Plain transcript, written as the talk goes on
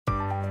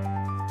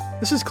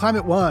This is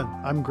Climate One.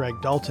 I'm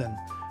Greg Dalton.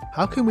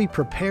 How can we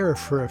prepare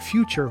for a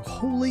future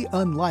wholly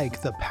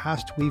unlike the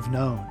past we've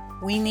known?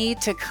 We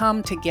need to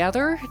come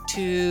together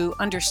to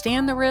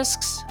understand the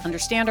risks,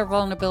 understand our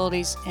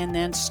vulnerabilities, and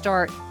then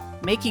start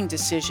making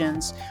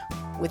decisions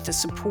with the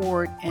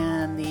support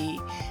and the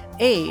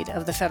aid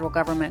of the federal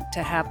government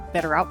to have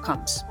better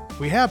outcomes.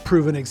 We have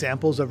proven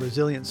examples of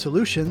resilient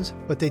solutions,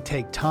 but they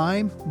take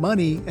time,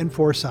 money, and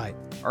foresight.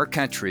 Our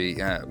country,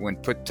 when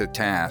put to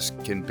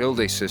task, can build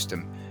a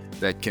system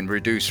that can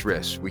reduce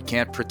risk. We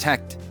can't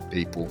protect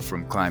people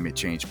from climate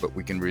change, but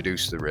we can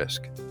reduce the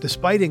risk.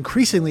 Despite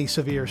increasingly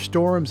severe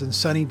storms and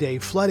sunny day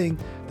flooding,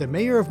 the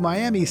mayor of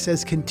Miami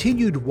says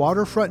continued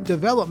waterfront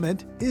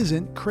development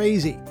isn't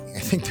crazy.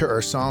 I think there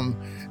are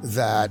some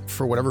that,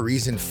 for whatever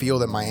reason, feel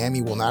that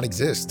Miami will not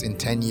exist in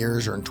 10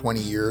 years or in 20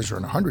 years or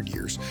in 100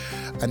 years.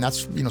 And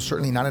that's,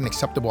 certainly not an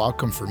acceptable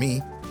outcome for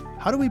me.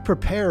 How do we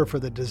prepare for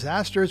the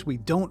disasters we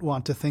don't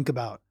want to think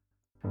about?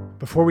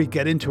 Before we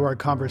get into our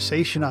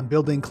conversation on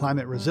building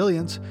climate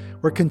resilience,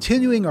 we're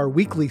continuing our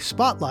weekly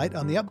spotlight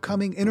on the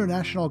upcoming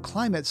International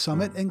Climate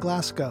Summit in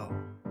Glasgow.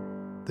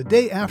 The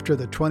day after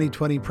the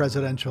 2020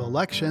 presidential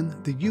election,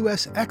 the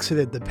U.S.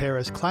 exited the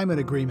Paris Climate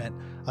Agreement,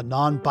 a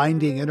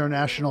non-binding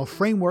international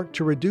framework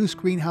to reduce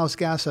greenhouse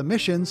gas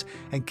emissions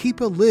and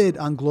keep a lid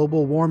on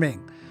global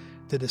warming.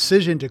 The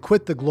decision to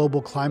quit the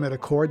Global Climate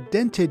Accord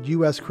dented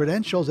U.S.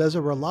 credentials as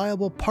a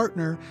reliable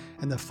partner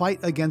in the fight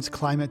against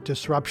climate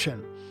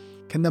disruption.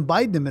 Can the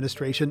Biden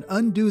administration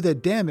undo the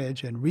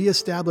damage and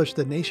reestablish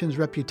the nation's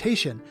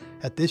reputation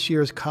at this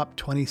year's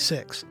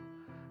COP26?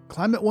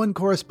 Climate One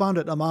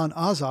correspondent Aman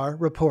Azhar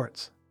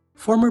reports.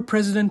 Former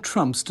President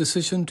Trump's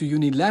decision to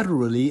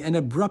unilaterally and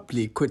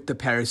abruptly quit the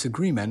Paris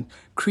Agreement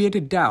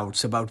created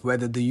doubts about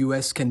whether the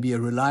U.S. can be a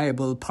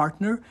reliable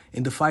partner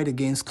in the fight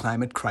against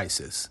climate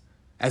crisis.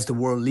 As the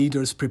world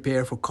leaders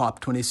prepare for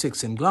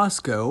COP26 in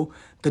Glasgow,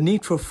 the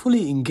need for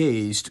fully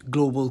engaged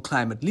global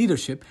climate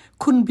leadership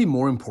couldn't be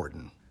more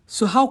important.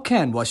 So how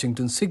can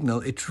Washington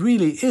signal it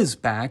really is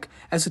back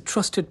as a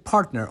trusted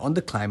partner on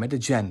the climate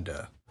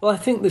agenda? Well, I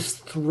think there's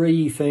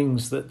three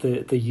things that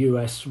the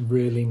US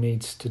really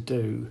needs to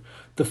do.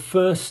 The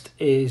first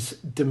is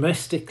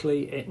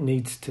domestically, it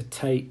needs to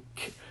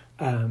take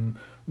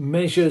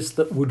measures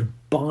that would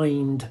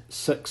bind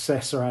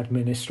successor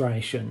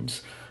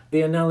administrations.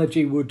 The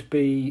analogy would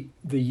be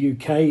the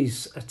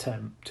UK's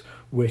attempt,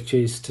 which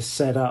is to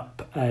set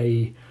up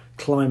a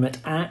climate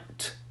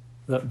act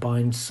that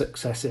binds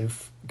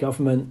successive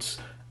governments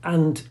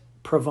and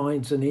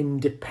provides an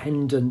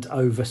independent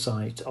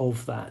oversight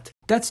of that.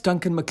 That's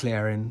Duncan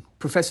McLaren,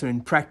 professor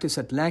in practice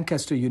at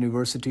Lancaster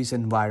University's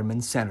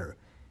Environment Center.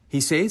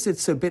 He says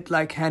it's a bit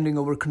like handing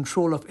over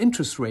control of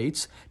interest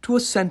rates to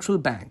a central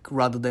bank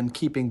rather than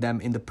keeping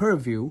them in the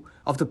purview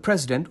of the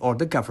president or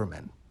the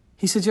government.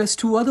 He suggests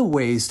two other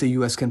ways the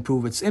U.S. can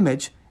prove its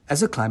image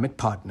as a climate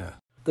partner.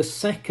 The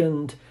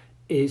second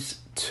is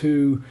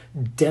to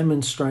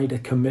demonstrate a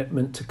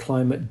commitment to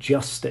climate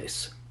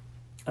justice.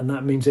 And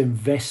that means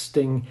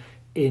investing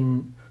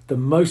in the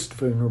most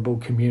vulnerable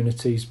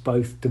communities,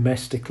 both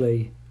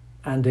domestically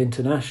and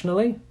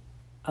internationally.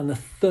 And the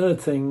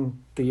third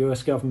thing the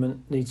US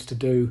government needs to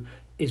do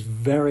is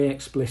very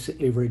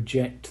explicitly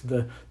reject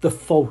the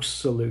false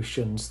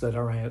solutions that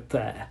are out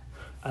there.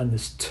 And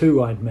there's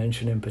two I'd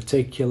mention in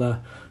particular.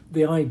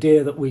 The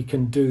idea that we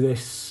can do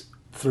this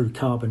through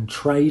carbon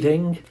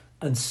trading,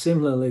 and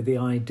similarly the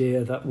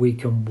idea that we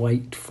can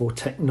wait for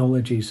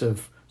technologies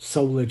of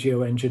solar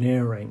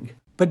geoengineering.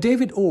 But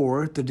David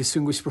Orr, the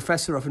distinguished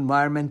professor of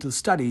environmental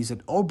studies at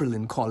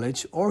Oberlin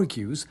College,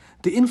 argues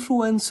the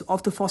influence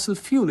of the fossil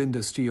fuel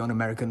industry on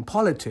American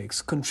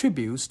politics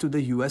contributes to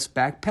the U.S.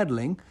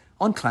 backpedaling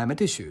on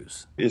climate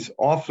issues. It's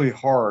awfully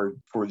hard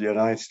for the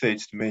United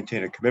States to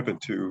maintain a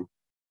commitment to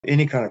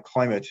any kind of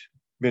climate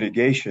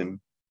mitigation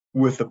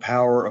with the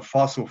power of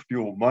fossil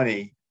fuel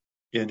money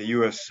in the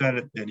U.S.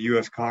 Senate, in the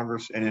U.S.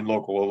 Congress, and in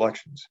local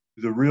elections.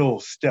 The real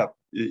step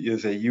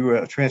is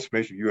a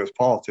transformation of U.S.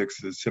 politics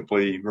that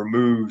simply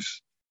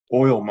removes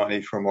oil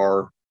money from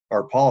our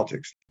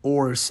politics.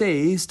 Orr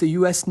says the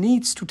U.S.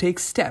 needs to take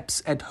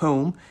steps at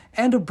home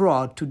and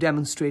abroad to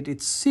demonstrate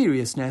its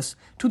seriousness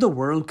to the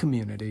world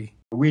community.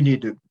 We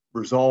need to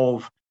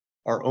resolve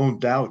our own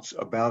doubts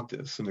about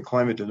this, and the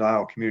climate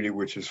denial community,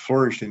 which has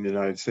flourished in the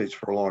United States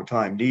for a long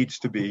time, needs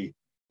to be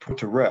put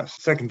to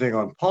rest. Second thing,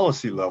 on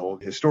policy level,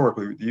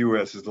 historically, the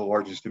U.S. is the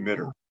largest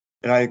emitter.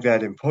 And I think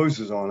that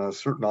imposes on us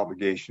certain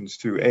obligations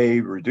to A,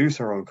 reduce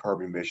our own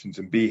carbon emissions,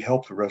 and B,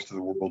 help the rest of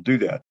the world do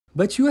that.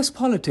 But U.S.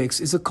 politics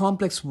is a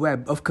complex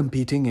web of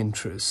competing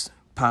interests.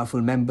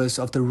 Powerful members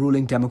of the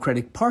ruling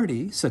Democratic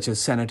Party, such as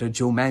Senator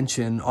Joe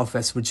Manchin of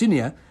West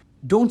Virginia,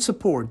 don't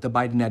support the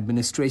Biden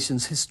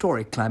administration's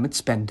historic climate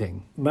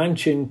spending.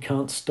 Manchin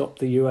can't stop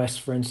the US,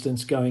 for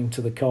instance, going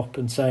to the COP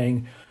and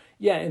saying,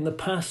 yeah, in the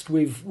past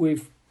we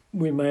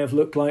may have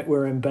looked like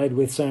we're in bed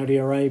with Saudi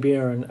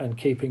Arabia and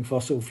keeping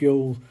fossil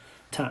fuel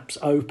taps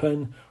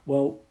open.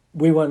 Well,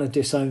 we want to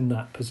disown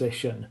that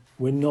position.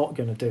 We're not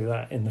going to do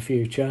that in the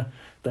future.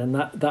 Then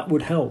that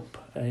would help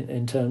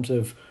in terms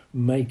of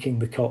making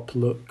the COP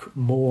look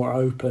more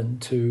open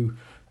to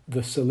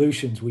the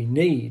solutions we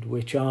need,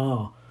 which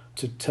are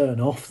to turn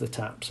off the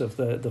taps of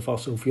the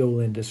fossil fuel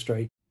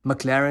industry.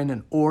 McLaren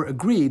and Orr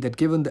agree that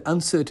given the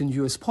uncertain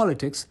U.S.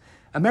 politics,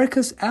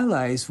 America's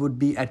allies would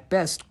be at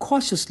best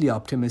cautiously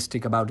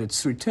optimistic about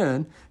its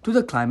return to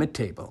the climate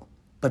table.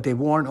 But they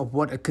warn of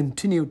what a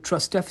continued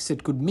trust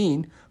deficit could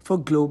mean for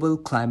global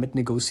climate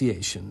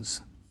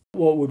negotiations.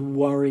 What would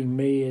worry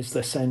me is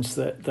the sense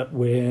that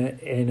we're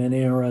in an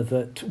era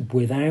that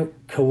without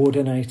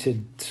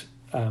coordinated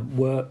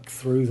work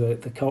through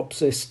the COP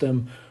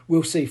system,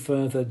 we'll see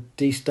further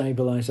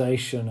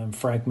destabilization and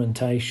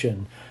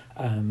fragmentation.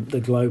 The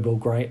global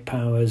great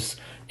powers,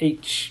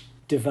 each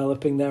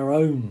developing their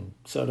own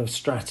sort of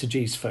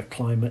strategies for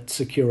climate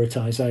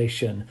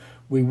securitization.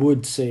 We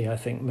would see, I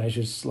think,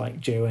 measures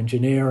like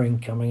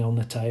geoengineering coming on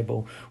the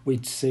table.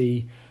 We'd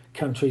see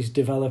countries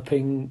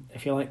developing,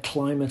 if you like,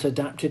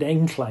 climate-adapted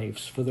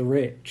enclaves for the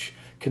rich,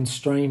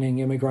 constraining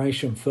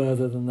immigration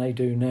further than they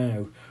do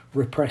now,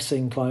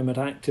 repressing climate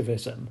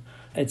activism.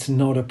 It's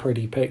not a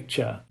pretty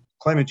picture.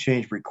 Climate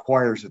change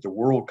requires that the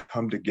world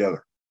come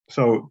together.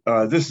 So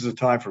this is a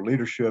time for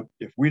leadership.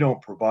 If we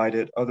don't provide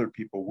it, other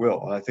people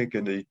will. And I think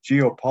in the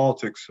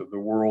geopolitics of the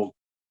world,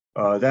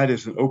 that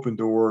is an open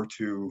door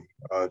to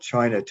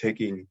China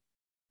taking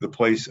the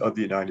place of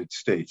the United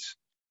States.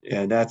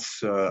 And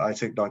that's, I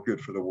think, not good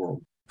for the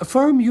world. A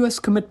firm U.S.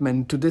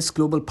 commitment to this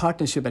global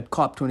partnership at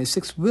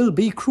COP26 will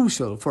be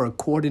crucial for a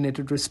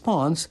coordinated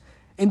response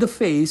in the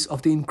face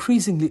of the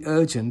increasingly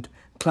urgent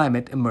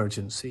climate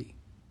emergency.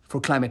 For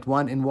Climate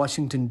One in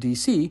Washington,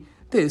 D.C.,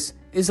 this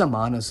is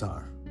Aman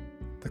Azhar.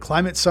 The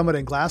Climate Summit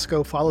in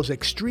Glasgow follows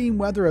extreme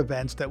weather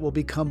events that will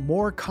become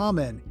more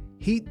common: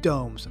 heat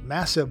domes,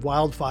 massive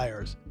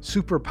wildfires,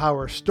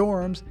 superpower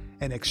storms,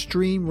 and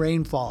extreme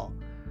rainfall.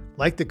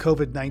 Like the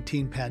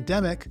COVID-19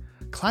 pandemic,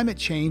 climate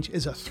change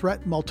is a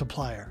threat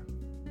multiplier.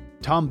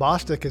 Tom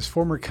Bostick is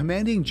former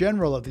commanding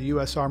general of the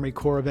U.S. Army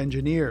Corps of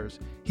Engineers.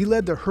 He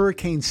led the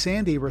Hurricane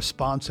Sandy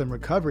response and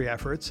recovery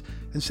efforts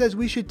and says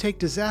we should take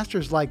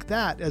disasters like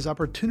that as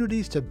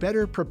opportunities to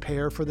better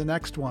prepare for the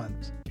next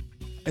ones.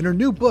 In her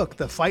new book,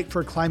 The Fight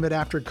for Climate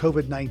After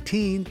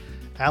COVID-19,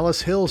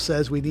 Alice Hill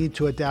says we need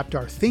to adapt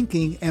our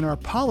thinking and our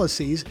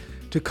policies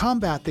to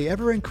combat the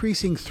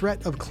ever-increasing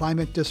threat of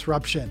climate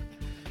disruption.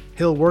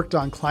 Hill worked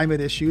on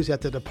climate issues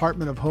at the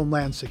Department of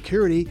Homeland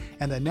Security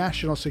and the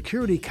National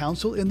Security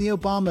Council in the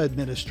Obama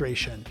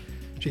administration.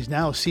 She's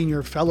now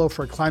Senior Fellow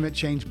for Climate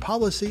Change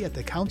Policy at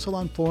the Council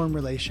on Foreign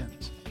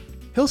Relations.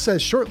 Hill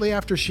says shortly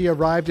after she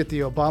arrived at the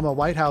Obama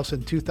White House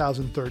in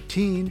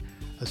 2013,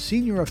 a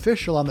senior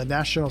official on the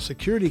National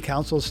Security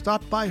Council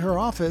stopped by her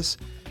office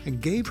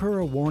and gave her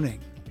a warning.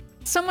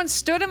 Someone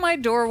stood in my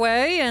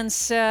doorway and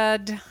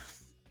said,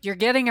 "You're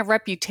getting a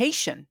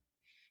reputation."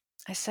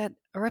 I said,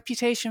 "A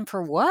reputation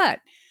for what?"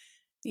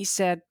 He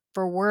said,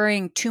 "For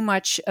worrying too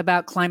much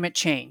about climate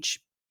change."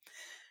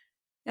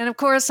 And of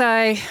course,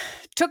 I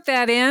took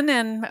that in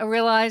and I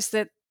realized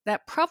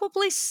that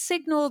probably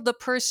signaled the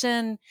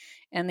person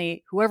and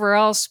whoever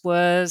else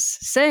was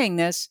saying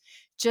this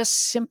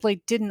just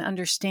simply didn't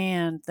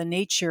understand the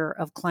nature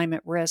of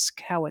climate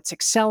risk, how it's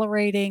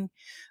accelerating,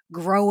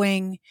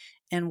 growing,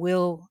 and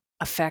will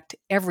affect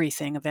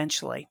everything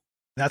eventually.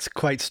 That's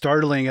quite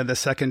startling in the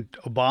second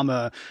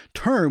Obama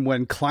term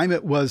when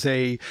climate was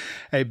a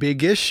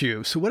big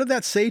issue. So what did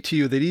that say to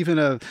you that even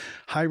a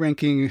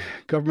high-ranking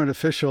government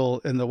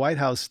official in the White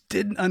House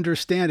didn't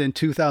understand in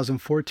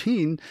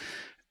 2014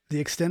 the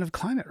extent of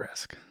climate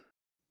risk?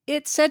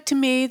 It said to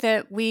me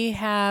that we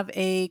have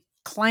a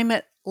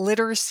climate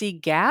literacy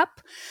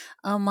gap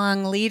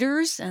among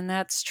leaders, and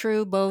that's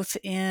true both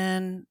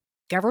in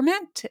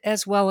government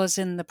as well as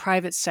in the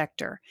private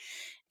sector.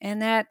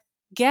 And that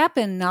gap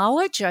in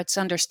knowledge, it's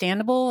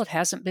understandable. It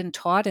hasn't been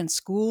taught in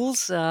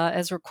schools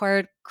as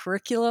required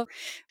curricula.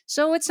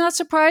 So it's not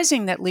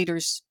surprising that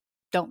leaders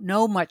don't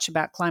know much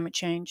about climate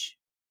change.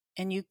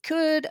 And you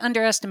could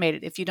underestimate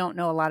it if you don't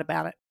know a lot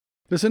about it.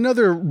 There's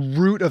another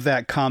root of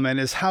that comment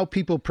is how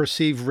people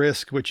perceive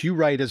risk, which you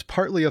write is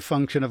partly a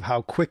function of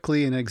how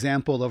quickly an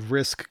example of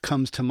risk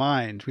comes to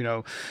mind,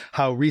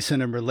 how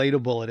recent and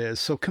relatable it is.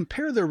 So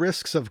compare the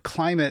risks of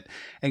climate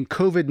and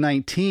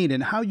COVID-19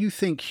 and how you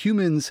think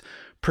humans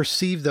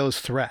perceive those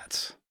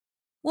threats.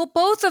 Well,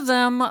 both of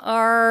them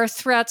are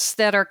threats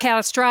that are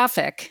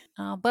catastrophic.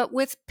 But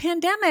with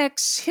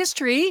pandemics,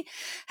 history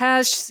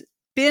has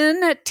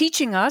been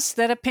teaching us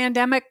that a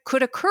pandemic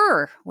could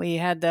occur. We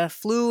had the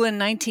flu in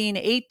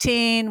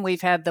 1918.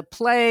 We've had the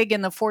plague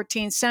in the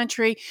 14th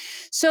century.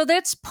 So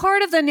that's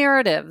part of the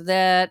narrative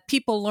that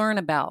people learn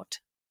about.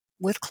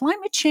 With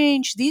climate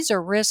change, these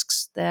are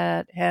risks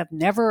that have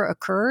never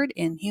occurred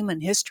in human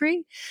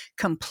history,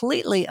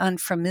 completely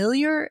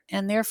unfamiliar,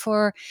 and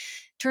therefore,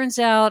 turns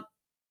out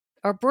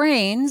our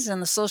brains, and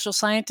the social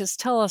scientists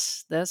tell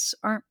us this,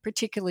 aren't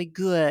particularly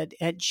good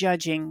at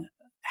judging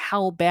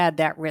how bad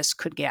that risk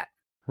could get.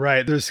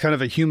 Right. There's kind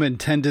of a human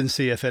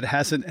tendency. If it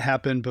hasn't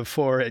happened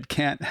before, it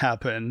can't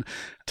happen.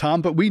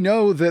 Tom, but we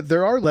know that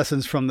there are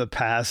lessons from the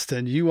past,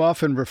 and you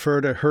often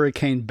refer to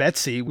Hurricane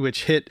Betsy,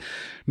 which hit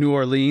New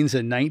Orleans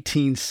in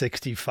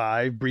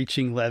 1965,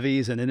 breaching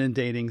levees and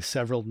inundating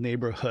several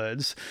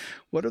neighborhoods.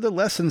 What are the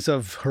lessons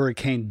of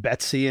Hurricane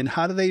Betsy, and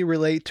how do they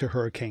relate to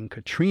Hurricane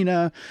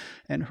Katrina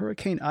and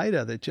Hurricane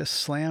Ida that just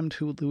slammed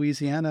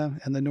Louisiana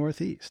and the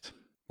Northeast?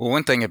 Well,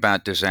 one thing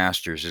about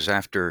disasters is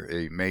after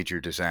a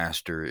major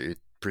disaster, it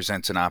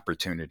presents an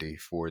opportunity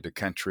for the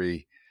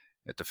country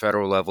at the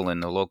federal level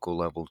and the local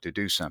level to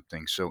do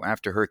something. So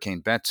after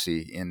Hurricane Betsy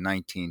in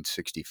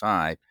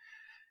 1965,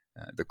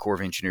 the Corps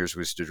of Engineers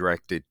was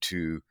directed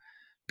to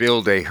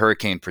build a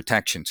hurricane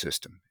protection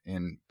system.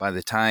 And by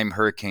the time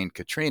Hurricane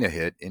Katrina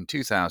hit in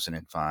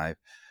 2005,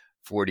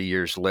 40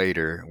 years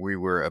later, we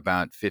were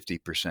about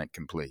 50%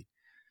 complete.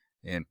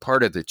 And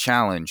part of the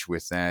challenge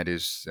with that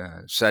is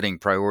setting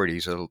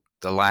priorities,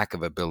 the lack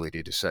of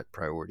ability to set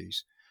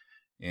priorities.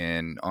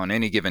 And on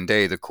any given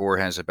day, the Corps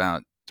has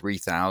about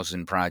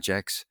 3,000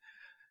 projects.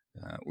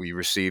 We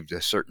received a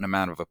certain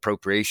amount of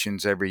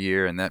appropriations every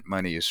year, and that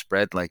money is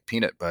spread like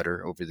peanut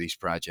butter over these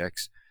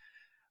projects.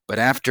 But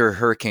after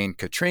Hurricane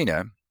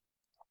Katrina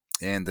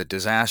and the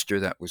disaster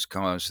that was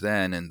caused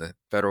then, and the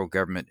federal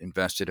government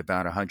invested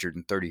about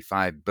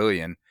 $135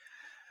 billion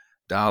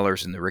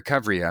in the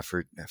recovery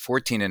effort,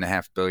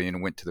 $14.5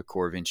 billion went to the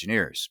Corps of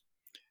Engineers.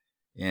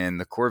 And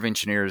the Corps of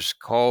Engineers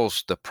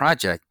calls the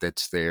project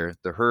that's there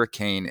the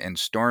Hurricane and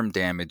Storm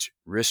Damage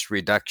Risk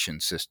Reduction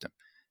System,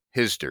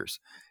 HSDRS.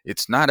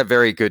 It's not a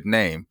very good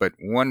name, but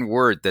one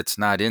word that's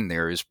not in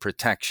there is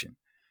protection,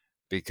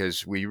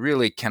 because we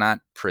really cannot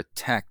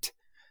protect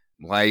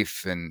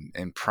life and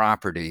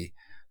property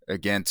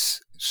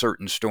against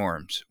certain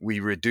storms. We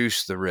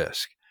reduce the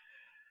risk.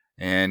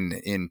 And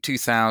in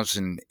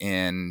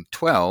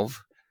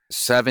 2012,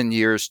 7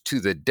 years to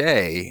the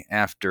day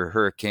after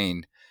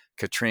Hurricane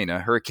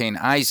Katrina, Hurricane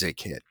Isaac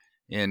hit.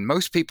 And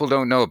most people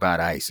don't know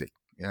about Isaac,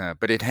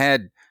 but it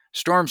had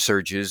storm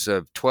surges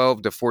of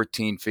 12 to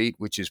 14 feet,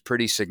 which is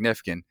pretty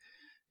significant.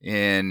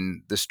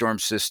 And the storm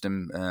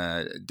system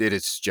did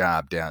its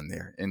job down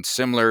there. And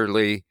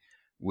similarly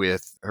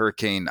with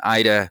Hurricane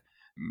Ida,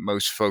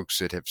 most folks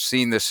that have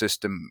seen the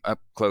system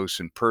up close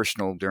and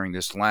personal during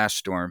this last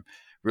storm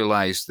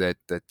realized that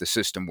the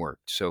system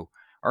worked. So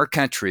our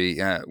country,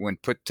 when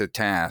put to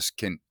task,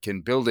 can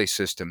build a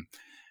system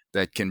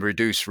that can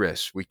reduce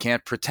risk. We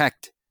can't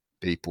protect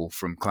people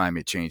from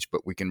climate change,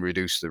 but we can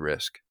reduce the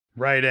risk.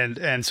 Right,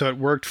 and so it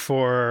worked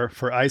for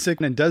Isaac,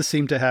 and does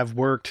seem to have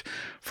worked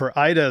for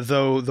Ida,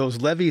 though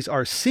those levees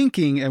are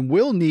sinking and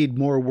will need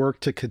more work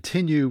to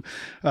continue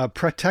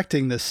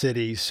protecting the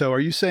city. So are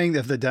you saying that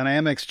if the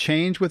dynamics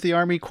change with the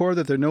Army Corps,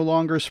 that they're no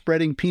longer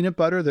spreading peanut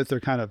butter, that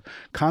they're kind of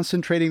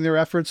concentrating their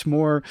efforts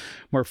more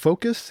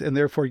focused and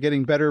therefore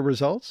getting better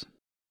results?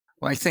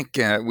 Well, I think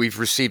we've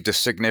received a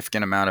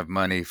significant amount of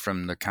money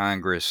from the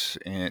Congress,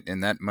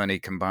 and that money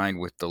combined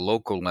with the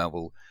local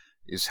level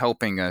is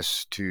helping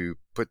us to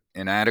put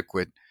an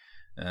adequate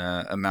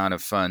amount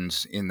of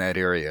funds in that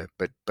area.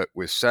 But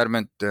with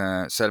sediment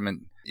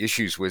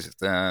issues with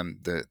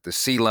the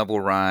sea level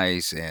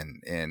rise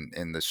and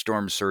the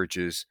storm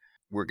surges,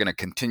 we're going to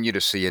continue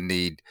to see a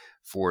need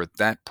for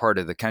that part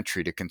of the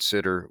country to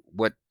consider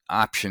what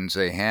options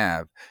they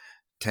have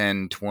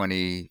 10,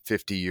 20,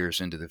 50 years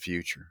into the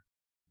future.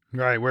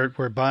 Right,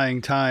 we're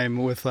buying time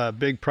with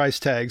big price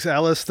tags.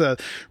 Alice, the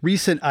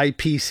recent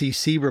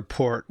IPCC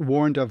report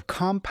warned of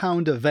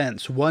compound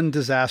events, one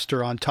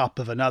disaster on top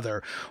of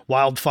another,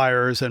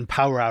 wildfires and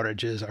power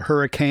outages, a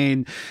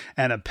hurricane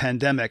and a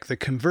pandemic. The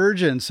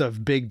convergence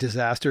of big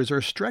disasters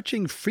are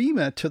stretching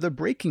FEMA to the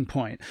breaking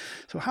point.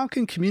 So how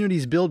can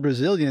communities build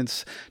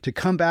resilience to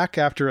come back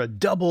after a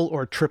double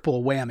or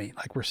triple whammy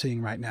like we're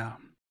seeing right now?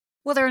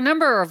 Well, there are a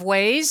number of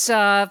ways.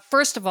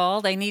 First of all,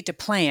 they need to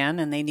plan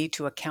and they need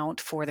to account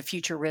for the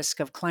future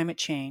risk of climate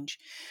change.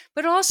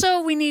 But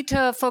also, we need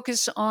to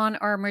focus on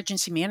our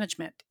emergency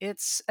management.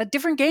 It's a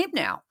different game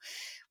now.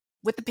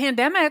 With the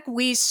pandemic,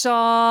 we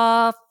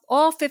saw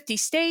all 50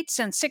 states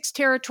and 6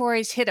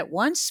 territories hit at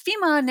once.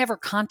 FEMA never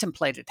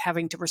contemplated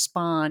having to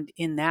respond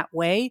in that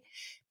way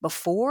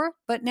before,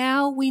 but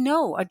now we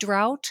know a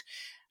drought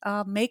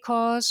may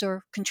cause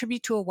or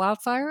contribute to a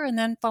wildfire, and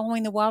then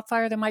following the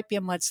wildfire, there might be a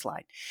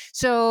mudslide.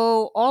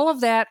 So all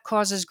of that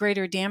causes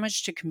greater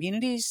damage to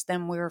communities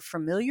than we're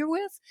familiar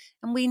with,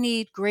 and we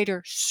need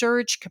greater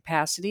surge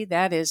capacity.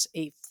 That is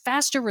a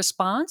faster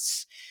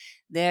response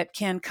that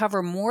can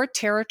cover more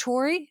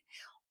territory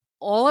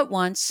all at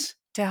once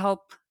to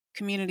help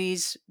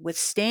communities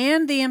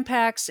withstand the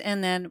impacts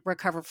and then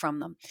recover from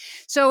them.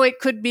 So it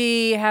could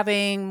be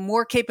having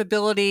more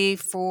capability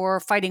for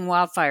fighting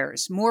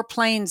wildfires, more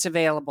planes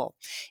available.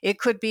 It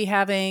could be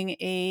having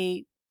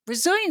a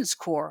resilience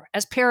corps,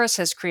 as Paris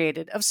has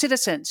created, of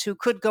citizens who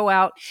could go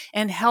out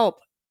and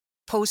help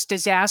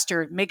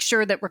post-disaster, make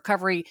sure that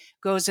recovery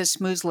goes as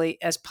smoothly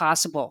as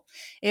possible.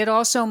 It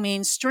also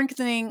means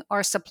strengthening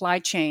our supply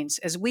chains.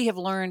 As we have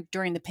learned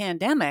during the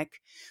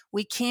pandemic,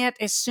 we can't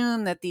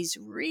assume that these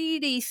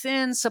really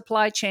thin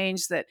supply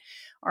chains that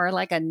are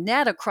like a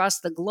net across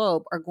the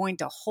globe are going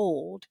to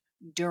hold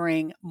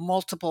during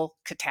multiple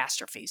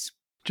catastrophes.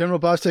 General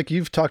Bostick,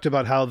 you've talked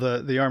about how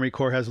the Army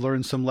Corps has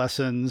learned some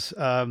lessons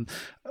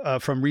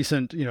from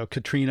recent,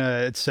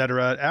 Katrina, et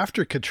cetera.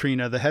 After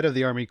Katrina, the head of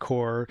the Army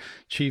Corps,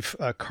 Chief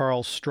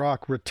Carl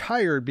Strock,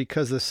 retired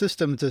because the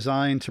system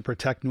designed to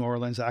protect New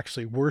Orleans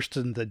actually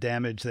worsened the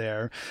damage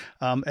there.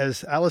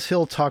 As Alice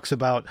Hill talks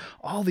about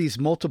all these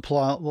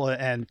multiple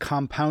and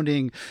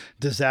compounding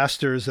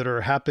disasters that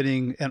are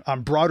happening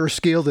on broader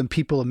scale than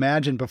people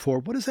imagined before,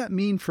 what does that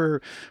mean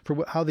for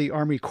how the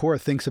Army Corps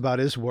thinks about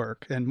his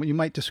work? And you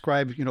might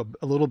describe,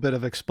 a little bit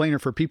of explainer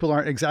for people who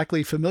aren't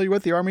exactly familiar with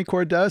what the Army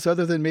Corps does,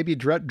 other than maybe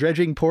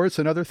dredging ports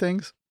and other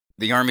things.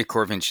 The Army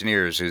Corps of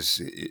Engineers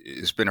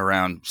has been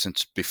around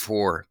since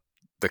before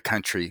the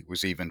country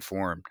was even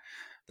formed.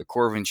 The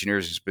Corps of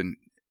Engineers has been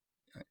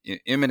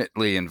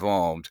eminently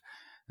involved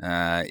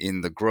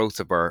in the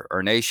growth of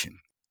our nation.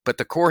 But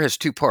the Corps has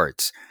two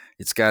parts.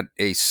 It's got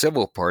a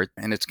civil part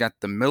and it's got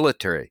the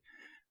military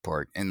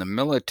part. And the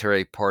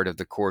military part of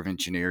the Corps of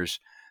Engineers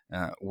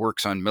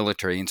works on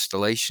military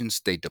installations.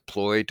 They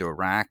deploy to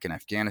Iraq and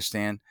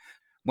Afghanistan.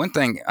 One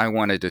thing I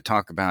wanted to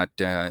talk about,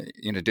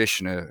 in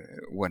addition to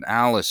what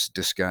Alice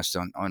discussed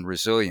on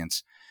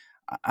resilience,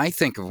 I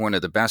think of one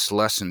of the best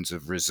lessons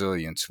of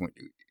resilience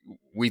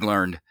we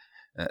learned,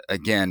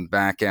 again,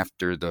 back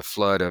after the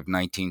flood of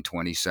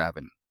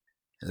 1927.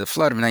 The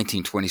flood of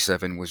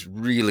 1927 was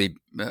really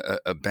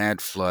a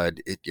bad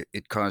flood.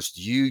 It caused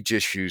huge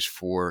issues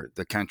for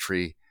the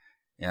country,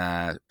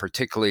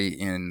 particularly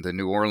in the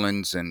New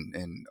Orleans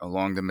and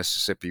along the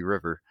Mississippi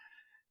River.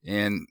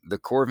 And the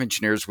Corps of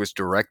Engineers was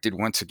directed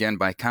once again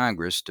by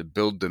Congress to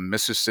build the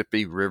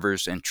Mississippi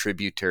Rivers and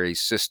Tributaries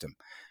System.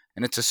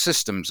 And it's a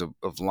system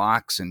of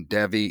locks and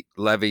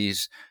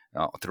levees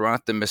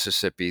throughout the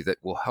Mississippi that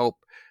will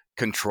help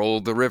control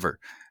the river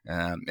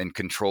and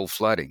control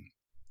flooding.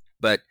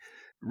 But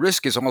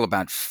risk is all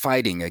about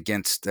fighting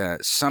against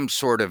some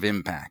sort of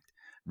impact.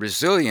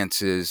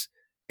 Resilience is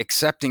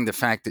accepting the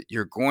fact that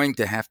you're going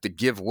to have to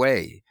give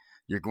way.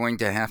 You're going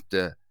to have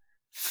to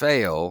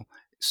fail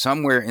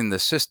somewhere in the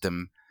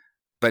system,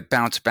 but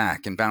bounce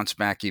back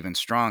even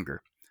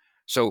stronger.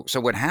 So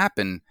what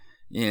happened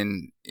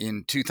in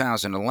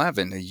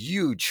 2011, a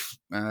huge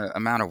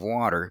amount of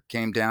water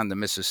came down the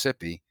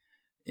Mississippi.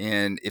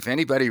 And if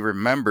anybody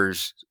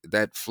remembers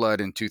that flood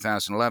in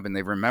 2011,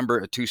 they remember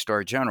a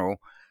two-star general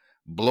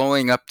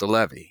blowing up the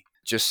levee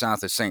just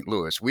south of St.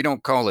 Louis. We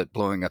don't call it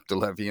blowing up the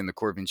levee in the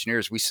Corps of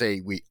Engineers. We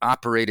say we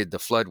operated the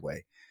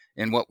floodway.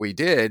 And what we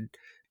did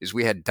is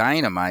we had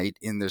dynamite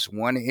in this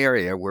one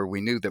area where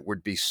we knew that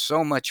would be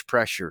so much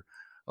pressure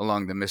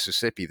along the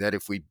Mississippi that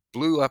if we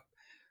blew up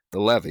the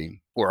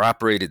levee or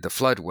operated the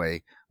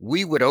floodway,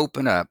 we would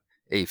open up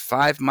a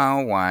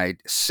 5-mile wide,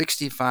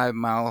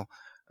 65-mile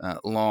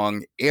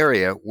long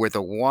area where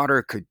the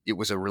water it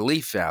was a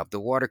relief valve. The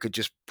water could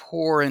just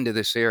pour into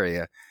this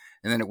area,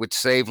 and then it would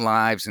save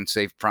lives and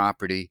save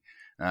property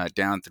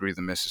down through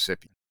the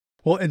Mississippi.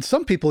 Well, and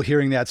some people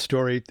hearing that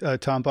story,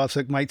 Tom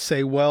Bostick, might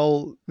say,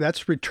 well,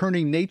 that's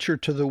returning nature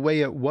to the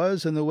way it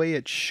was and the way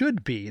it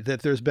should be,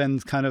 that there's been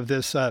kind of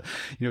this,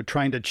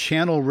 trying to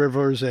channel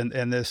rivers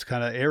and this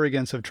kind of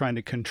arrogance of trying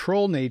to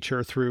control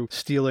nature through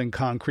steel and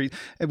concrete,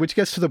 which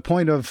gets to the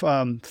point of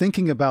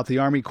thinking about the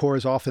Army Corps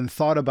has often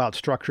thought about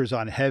structures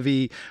on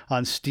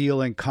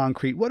steel and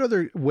concrete. What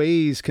other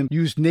ways can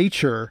use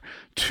nature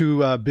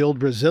to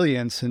build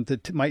resilience and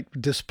that might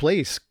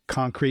displace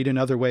concrete in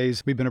other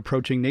ways we've been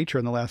approaching nature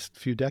in the last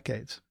few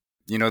decades?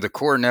 The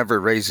Corps never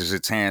raises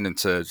its hand and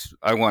says,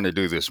 I want to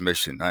do this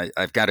mission.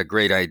 I've got a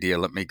great idea.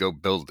 Let me go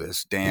build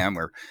this dam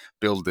or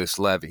build this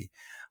levee.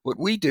 What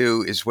we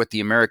do is what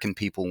the American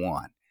people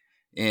want.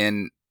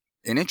 And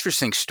an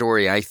interesting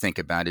story I think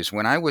about is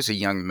when I was a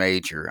young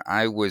major,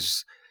 I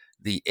was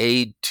the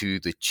aide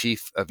to the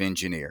Chief of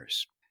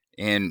Engineers.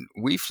 And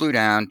we flew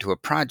down to a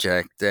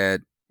project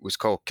that was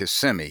called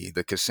Kissimmee,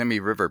 the Kissimmee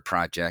River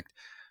Project,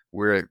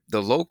 where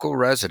the local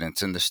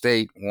residents in the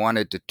state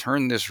wanted to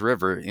turn this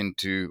river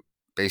into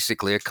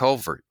basically a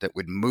culvert that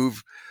would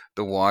move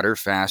the water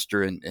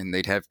faster and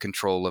they'd have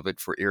control of it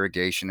for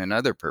irrigation and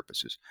other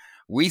purposes.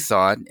 We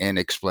thought and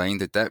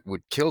explained that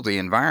would kill the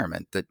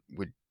environment that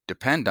would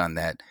depend on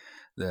that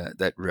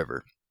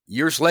river.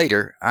 Years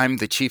later, I'm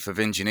the Chief of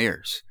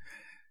Engineers.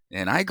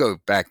 And I go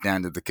back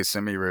down to the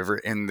Kissimmee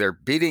River and they're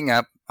beating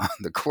up on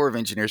the Corps of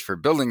Engineers for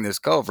building this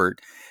culvert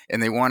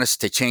and they want us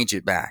to change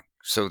it back.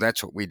 So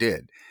that's what we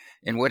did.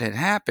 And what had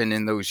happened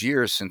in those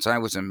years since I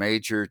was a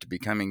major to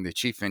becoming the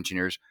chief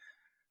engineers,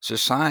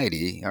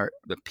 society, or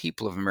the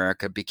people of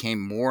America,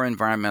 became more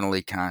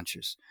environmentally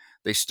conscious.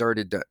 They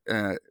started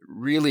to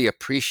really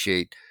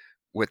appreciate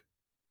what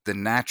the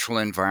natural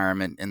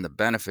environment and the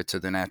benefits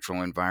of the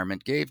natural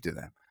environment gave to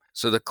them.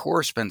 So the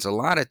Corps spends a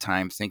lot of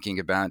time thinking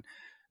about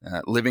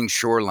living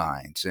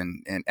shorelines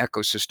and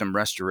ecosystem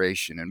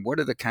restoration. And what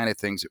are the kind of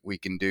things that we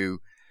can do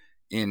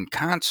in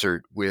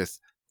concert with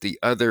the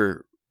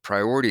other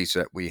priorities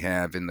that we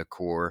have in the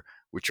Corps,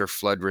 which are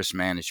flood risk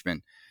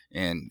management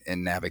and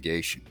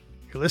navigation.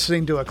 You're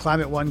listening to a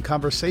Climate One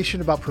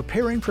conversation about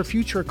preparing for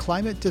future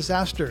climate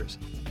disasters.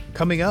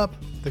 Coming up,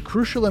 the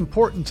crucial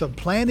importance of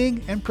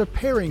planning and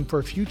preparing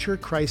for future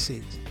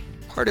crises.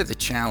 Part of the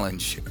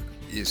challenge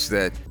is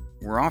that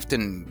we're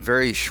often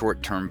very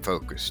short-term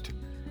focused,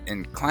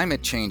 and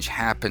climate change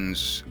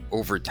happens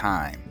over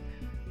time.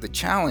 The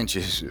challenge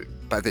is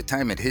by the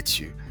time it hits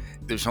you,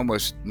 there's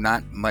almost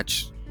not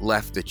much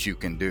left that you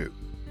can do.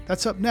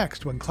 That's up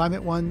next when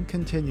Climate One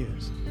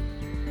continues.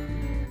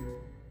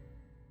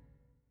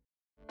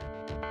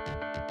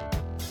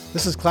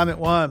 This is Climate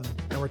One,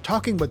 and we're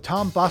talking with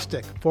Tom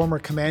Bostick, former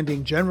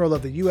commanding general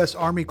of the U.S.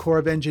 Army Corps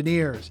of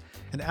Engineers,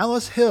 and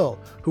Alice Hill,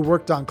 who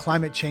worked on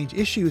climate change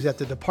issues at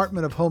the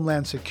Department of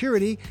Homeland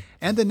Security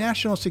and the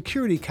National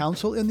Security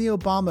Council in the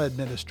Obama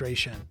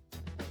administration.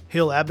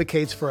 Hill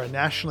advocates for a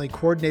nationally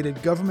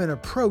coordinated government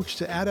approach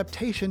to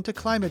adaptation to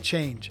climate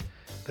change.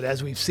 But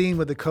as we've seen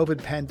with the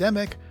COVID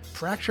pandemic,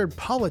 fractured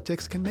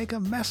politics can make a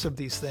mess of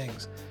these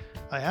things.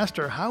 I asked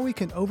her how we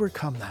can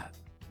overcome that.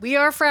 We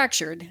are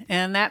fractured,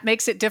 and that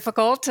makes it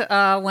difficult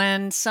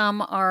when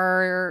some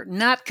are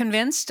not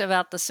convinced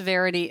about the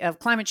severity of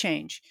climate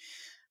change.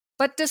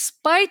 But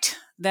despite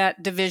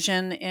that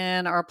division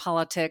in our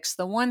politics,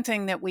 the one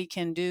thing that we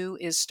can do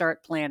is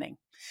start planning.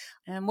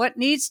 And what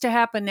needs to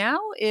happen now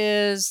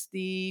is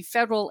the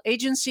federal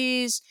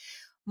agencies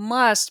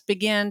must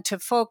begin to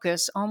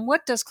focus on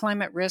what does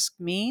climate risk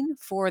mean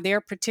for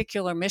their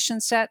particular mission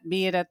set,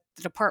 be it at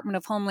the Department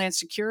of Homeland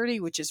Security,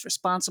 which is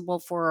responsible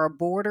for our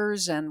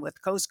borders and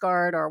with Coast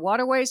Guard, our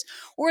waterways,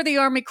 or the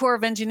Army Corps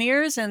of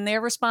Engineers and their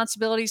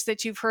responsibilities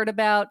that you've heard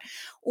about,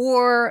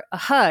 or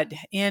HUD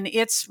in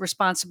its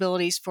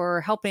responsibilities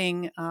for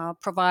helping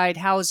provide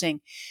housing.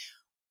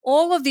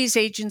 All of these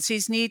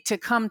agencies need to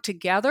come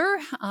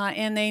together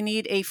and they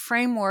need a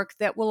framework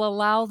that will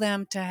allow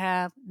them to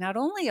have not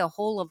only a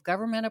whole of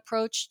government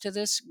approach to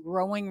this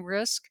growing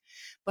risk,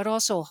 but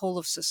also a whole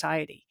of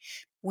society.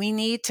 We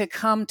need to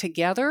come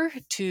together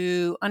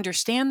to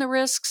understand the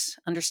risks,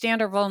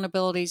 understand our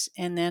vulnerabilities,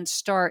 and then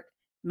start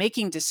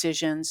making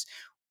decisions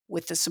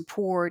with the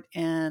support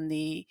and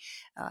the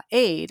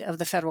aid of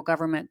the federal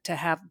government to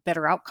have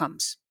better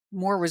outcomes,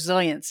 more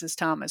resilience, as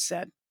Thomas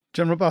said.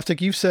 General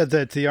Bostick, you've said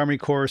that the Army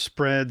Corps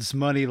spreads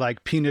money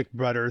like peanut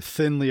butter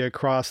thinly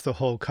across the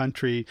whole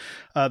country.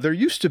 There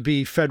used to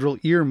be federal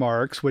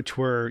earmarks, which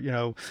were,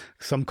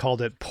 some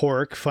called it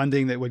pork,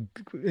 funding that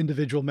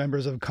individual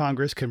members of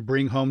Congress can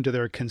bring home to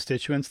their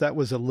constituents. That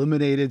was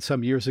eliminated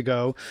some years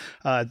ago.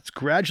 It's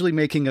gradually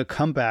making a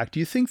comeback. Do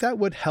you think that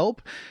would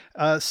help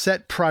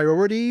set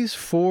priorities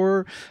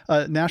for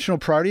national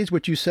priorities,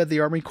 which you said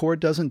the Army Corps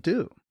doesn't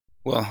do?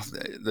 Well,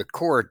 the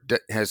Corps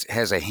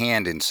has a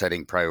hand in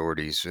setting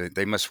priorities.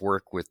 They must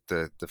work with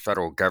the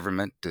federal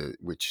government,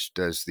 which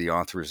does the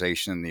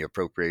authorization and the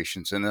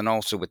appropriations, and then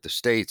also with the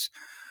states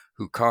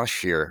who cost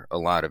share a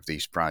lot of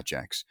these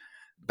projects.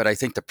 But I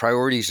think the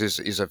priorities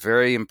is a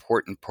very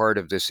important part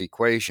of this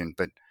equation.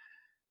 But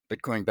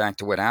going back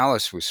to what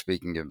Alice was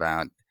speaking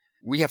about,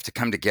 we have to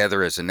come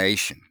together as a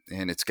nation,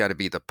 and it's got to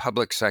be the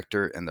public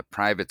sector and the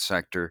private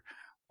sector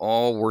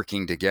all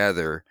working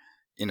together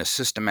in a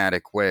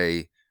systematic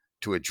way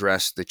to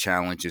address the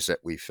challenges that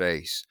we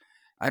face.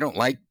 I don't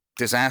like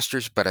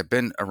disasters, but I've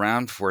been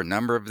around for a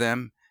number of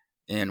them.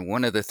 And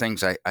one of the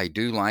things I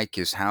do like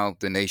is how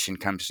the nation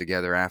comes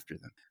together after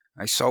them.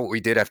 I saw what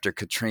we did after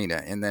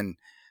Katrina and then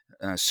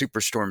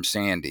Superstorm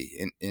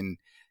Sandy.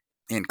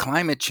 And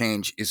climate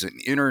change is an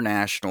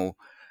international,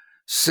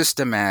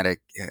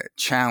 systematic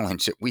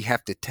challenge that we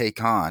have to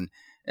take on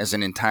as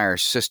an entire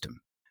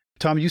system.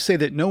 Tom, you say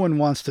that no one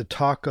wants to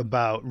talk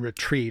about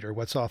retreat, or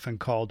what's often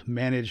called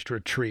managed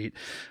retreat.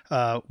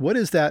 What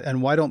is that,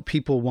 and why don't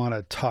people want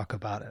to talk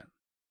about it?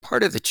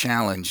 Part of the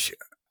challenge,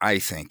 I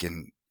think,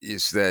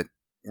 is that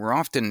we're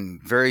often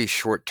very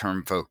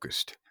short-term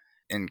focused,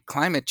 and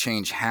climate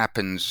change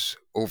happens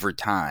over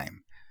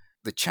time.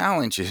 The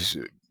challenge is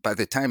by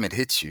the time it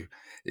hits you,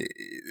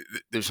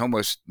 there's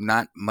almost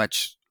not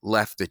much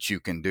left that you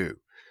can do.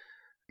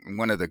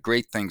 One of the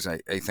great things I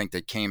think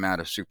that came out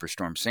of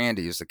Superstorm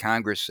Sandy is the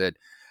Congress said,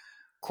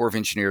 Corps of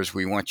Engineers,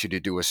 we want you to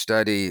do a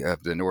study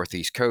of the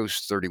Northeast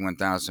coast,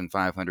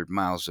 31,500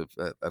 miles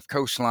of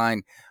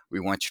coastline. We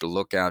want you to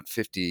look out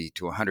 50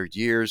 to 100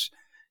 years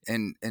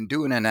and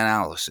do an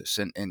analysis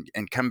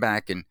and come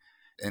back and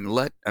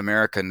let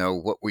America know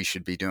what we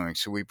should be doing.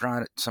 So we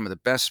brought some of the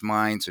best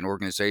minds and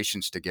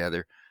organizations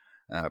together,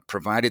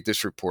 provided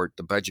this report.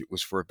 The budget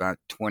was for about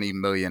 $20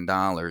 million,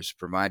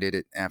 provided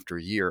it after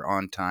a year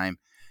on time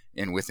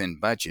and within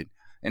budget.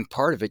 And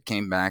part of it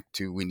came back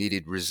to we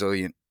needed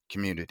resilient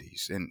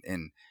communities.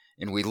 And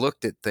we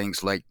looked at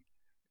things like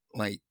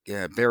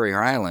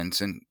barrier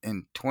islands,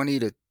 and 20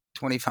 to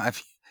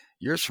 25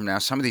 years from now,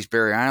 some of these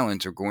barrier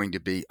islands are going to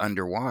be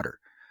underwater.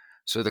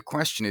 So the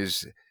question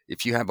is,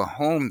 if you have a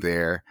home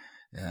there,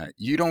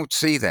 You don't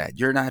see that.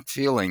 You're not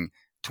feeling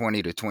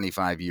 20 to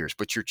 25 years,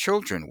 but your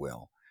children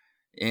will.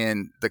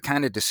 And the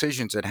kind of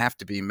decisions that have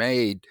to be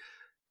made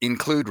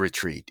include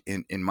retreat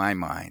in my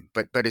mind.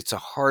 But it's a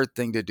hard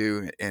thing to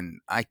do, and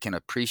I can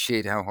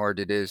appreciate how hard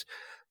it is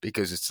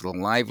because it's the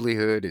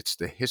livelihood, it's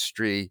the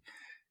history,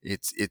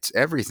 it's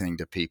everything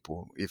to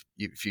people if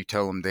you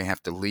tell them they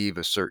have to leave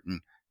a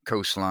certain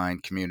coastline,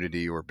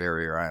 community, or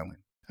barrier island.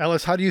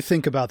 Ellis, how do you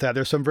think about that?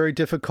 There's some very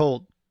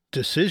difficult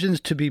decisions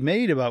to be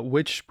made about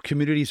which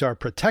communities are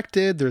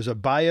protected. There's a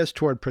bias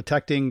toward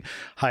protecting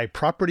high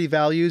property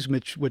values,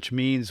 which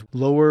means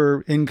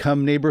lower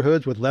income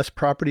neighborhoods with less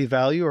property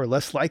value are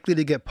less likely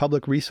to get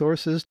public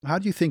resources. How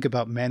do you think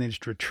about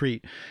managed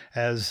retreat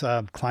as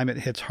climate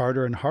hits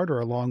harder and harder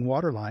along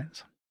water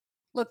lines?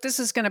 Look, this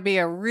is going to be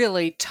a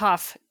really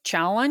tough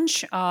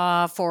challenge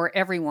for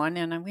everyone,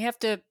 and we have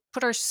to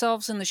put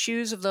ourselves in the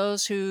shoes of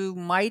those who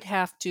might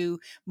have to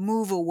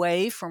move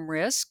away from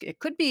risk. It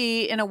could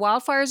be in a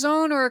wildfire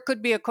zone, or it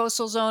could be a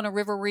coastal zone, a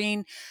river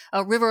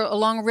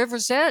along a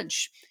river's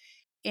edge.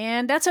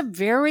 And that's a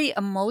very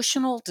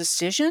emotional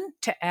decision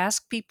to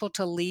ask people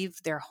to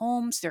leave their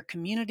homes, their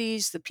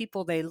communities, the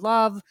people they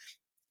love,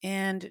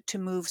 and to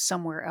move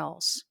somewhere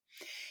else.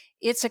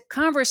 It's a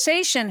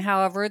conversation,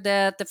 however,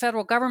 that the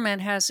federal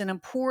government has an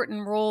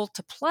important role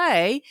to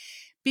play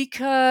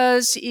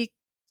because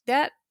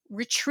that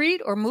retreat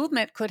or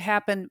movement could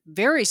happen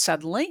very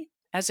suddenly,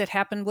 as it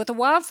happened with a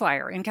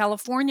wildfire in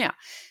California.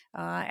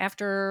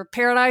 After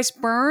Paradise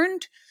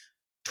burned,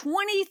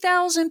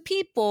 20,000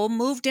 people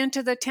moved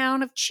into the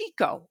town of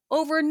Chico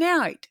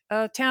overnight,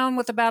 a town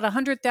with about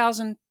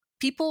 100,000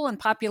 people in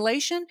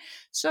population.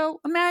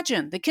 So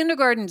imagine the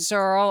kindergartens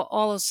are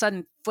all of a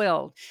sudden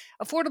filled.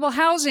 Affordable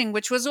housing,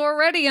 which was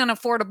already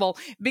unaffordable,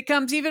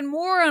 becomes even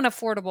more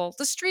unaffordable.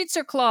 The streets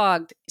are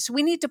clogged. So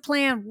we need to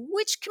plan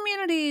which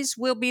communities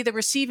will be the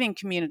receiving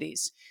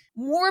communities.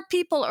 More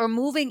people are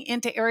moving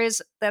into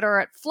areas that are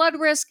at flood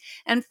risk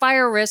and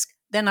fire risk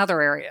than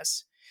other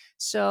areas.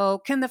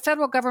 So can the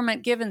federal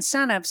government give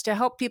incentives to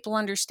help people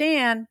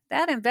understand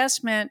that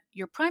investment,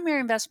 your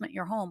primary investment,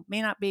 your home,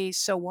 may not be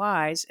so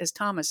wise, as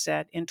Thomas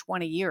said, in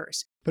 20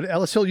 years? But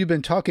Ellis Hill, you've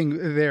been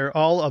talking there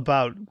all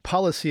about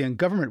policy and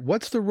government.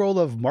 What's the role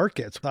of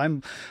markets?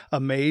 I'm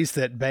amazed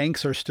that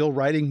banks are still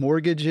writing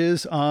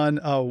mortgages on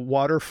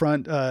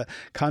waterfront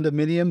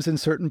condominiums in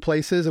certain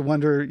places. I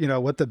wonder,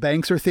 what the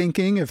banks are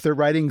thinking. If they're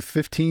writing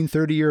 15,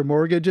 30-year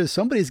mortgages,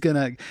 somebody's going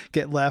to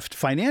get left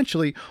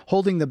financially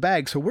holding the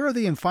bag. So where are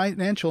the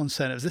financial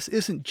incentives? This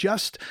isn't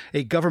just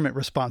a government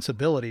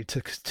responsibility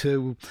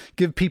to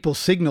give people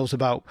signals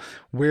about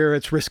where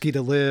it's risky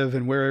to live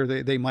and where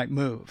they might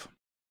move.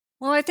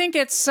 Well, I think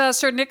it's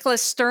Sir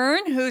Nicholas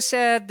Stern who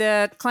said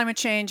that climate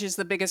change is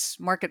the biggest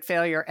market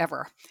failure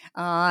ever.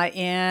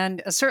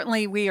 And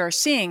certainly we are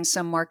seeing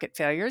some market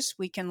failures.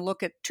 We can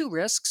look at two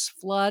risks,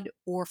 flood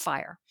or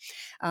fire.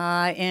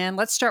 And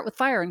let's start with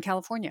fire in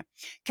California.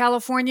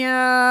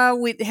 California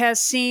has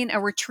seen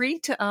a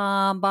retreat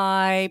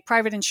by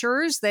private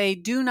insurers. They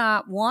do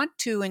not want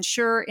to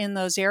insure in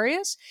those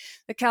areas.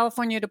 The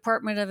California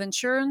Department of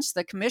Insurance,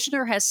 the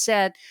commissioner, has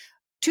said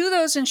to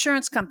those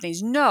insurance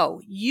companies, no,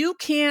 you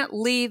can't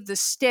leave the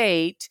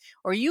state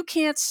or you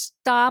can't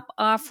stop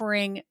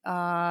offering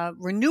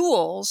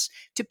renewals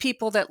to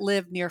people that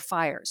live near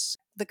fires.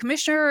 The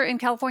commissioner in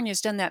California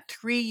has done that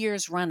 3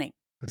 years running.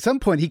 At some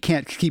point, he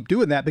can't keep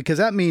doing that because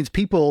that means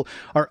people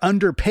are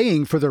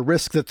underpaying for the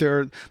risk that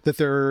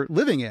they're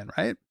living in,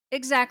 right?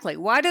 Exactly.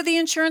 Why do the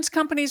insurance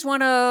companies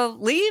want to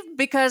leave?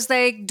 Because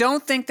they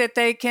don't think that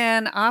they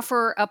can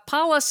offer a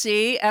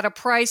policy at a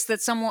price that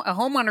a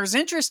homeowner's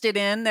interested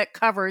in that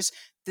covers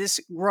this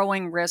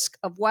growing risk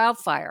of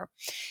wildfire.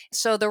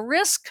 So the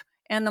risk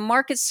and the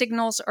market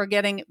signals are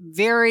getting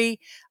very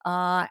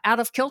out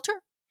of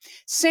kilter.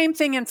 Same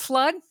thing in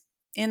flood.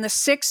 In the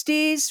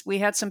 60s, we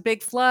had some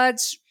big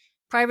floods.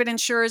 Private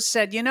insurers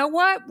said, you know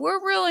what?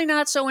 We're really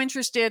not so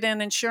interested in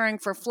insuring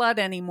for flood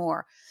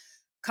anymore.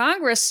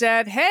 Congress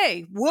said,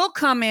 hey, we'll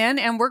come in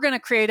and we're going to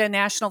create a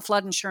national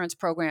flood insurance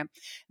program.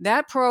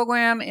 That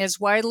program is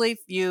widely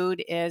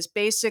viewed as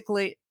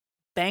basically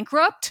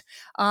bankrupt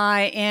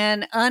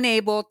and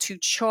unable to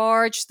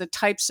charge the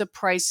types of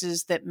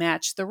prices that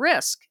match the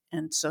risk.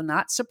 And so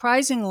not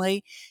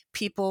surprisingly,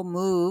 people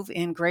move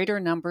in greater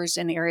numbers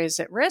in areas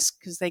at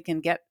risk because they can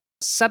get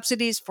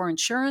subsidies for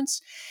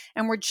insurance.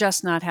 And we're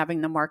just not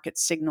having the market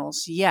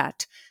signals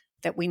yet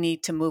that we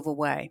need to move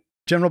away.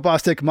 General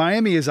Bostick,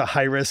 Miami is a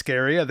high-risk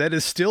area that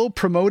is still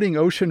promoting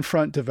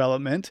oceanfront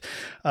development.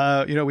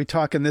 We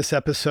talk in this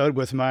episode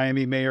with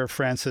Miami Mayor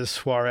Francis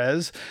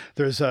Suarez.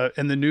 There's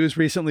in the news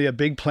recently a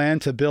big plan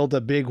to build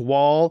a big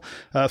wall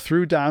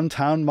through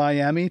downtown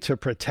Miami to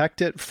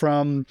protect it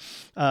from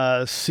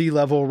sea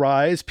level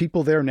rise.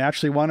 People there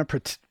naturally want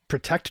to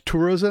protect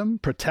tourism,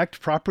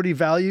 protect property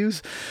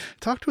values.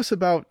 Talk to us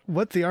about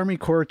what the Army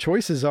Corps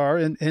choices are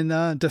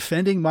in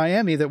defending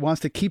Miami that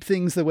wants to keep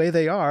things the way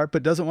they are,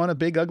 but doesn't want a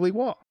big, ugly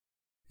wall.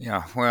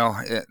 Yeah,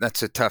 well,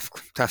 that's a tough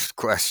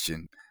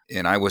question.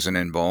 And I wasn't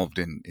involved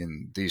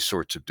in these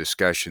sorts of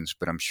discussions,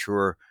 but I'm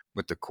sure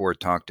what the Corps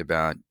talked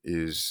about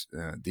is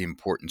the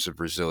importance of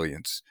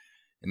resilience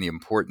and the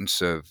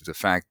importance of the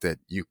fact that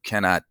you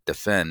cannot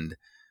defend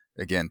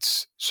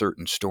against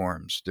certain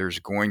storms. There's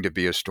going to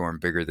be a storm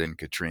bigger than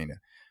Katrina.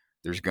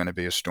 There's going to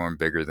be a storm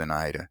bigger than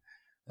Ida.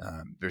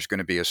 There's going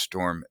to be a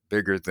storm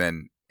bigger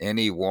than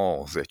any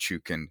wall that you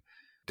can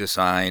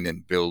design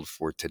and build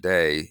for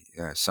today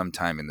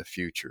sometime in the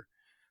future.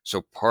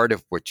 So part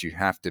of what you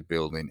have to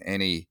build in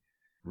any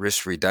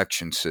risk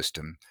reduction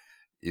system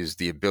is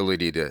the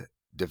ability to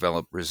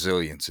develop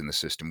resilience in the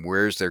system.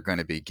 Where's there going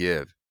to be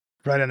give?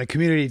 Right, and the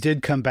community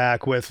did come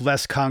back with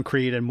less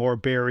concrete and more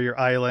barrier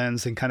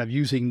islands and kind of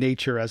using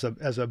nature as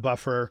a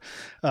buffer.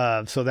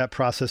 So that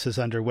process is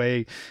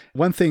underway.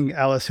 One thing,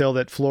 Alice Hill,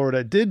 that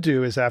Florida did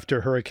do is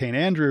after Hurricane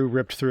Andrew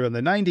ripped through in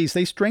the 90s,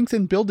 they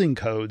strengthened building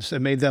codes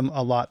and made them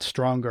a lot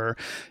stronger.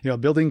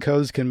 Building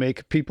codes can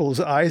make people's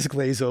eyes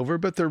glaze over,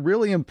 but they're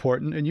really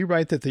important. And you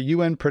write that the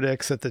UN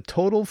predicts that the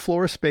total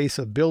floor space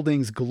of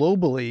buildings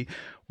globally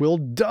will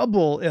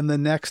double in the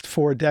next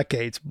 4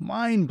 decades.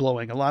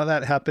 Mind-blowing. A lot of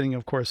that happening,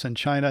 of course, in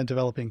China and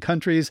developing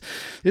countries.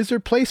 Is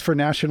there place for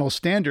national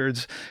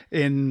standards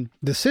in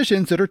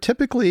decisions that are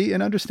typically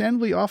and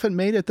understandably often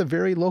made at the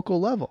very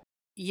local level?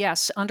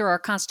 Yes, under our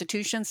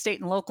Constitution,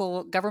 state and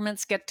local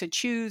governments get to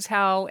choose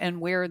how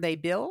and where they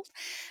build.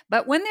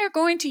 But when they're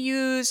going to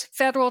use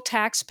federal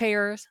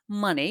taxpayers'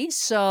 money,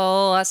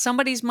 so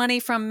somebody's money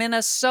from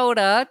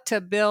Minnesota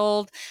to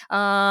build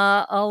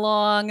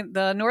along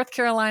the North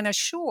Carolina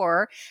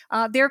shore,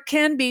 there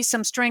can be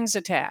some strings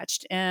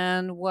attached.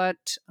 And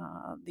what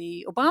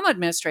the Obama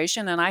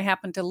administration, and I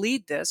happen to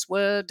lead this,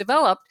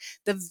 developed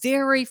the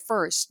very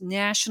first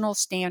national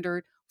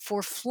standard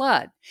for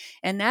flood.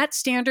 And that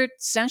standard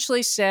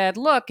essentially said,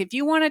 look, if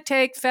you want to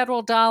take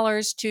federal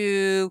dollars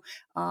to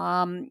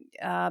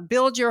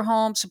build your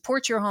home,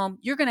 support your home,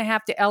 you're going to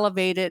have to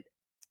elevate it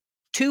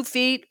 2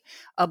 feet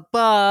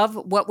above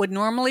what would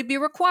normally be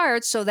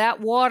required so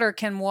that water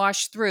can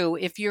wash through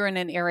if you're in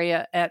an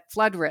area at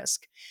flood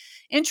risk.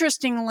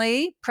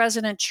 Interestingly,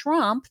 President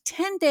Trump,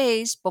 10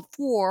 days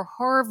before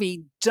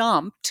Harvey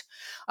dumped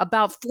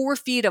about 4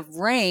 feet of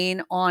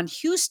rain on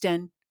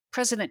Houston,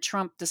 President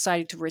Trump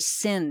decided to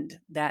rescind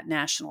that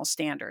national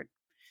standard.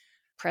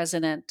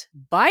 President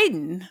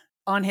Biden,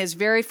 on his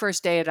very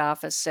first day at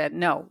office, said,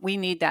 no, we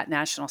need that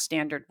national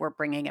standard. We're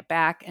bringing it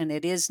back. And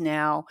it is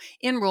now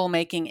in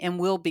rulemaking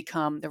and will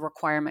become the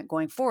requirement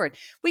going forward.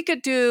 We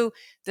could do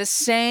the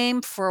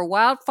same for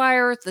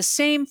wildfire, the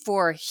same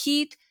for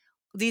heat,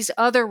 these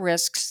other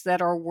risks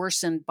that are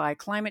worsened by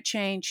climate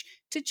change,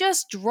 to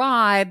just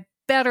drive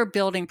better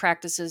building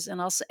practices. And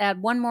I'll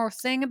add one more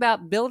thing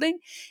about building.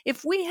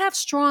 If we have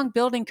strong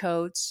building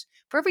codes,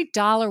 for every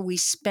dollar we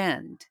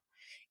spend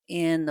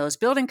in those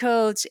building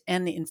codes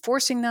and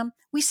enforcing them,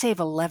 we save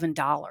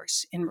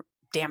 $11 in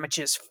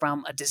damages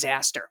from a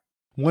disaster.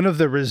 One of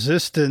the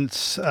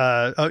resistance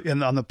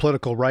on the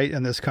political right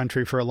in this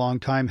country for a long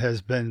time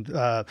has been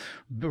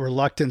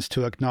reluctance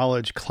to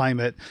acknowledge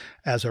climate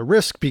as a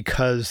risk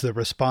because the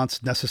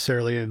response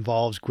necessarily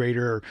involves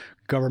greater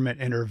government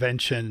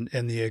intervention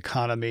in the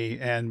economy,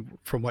 and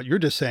from what you're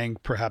just saying,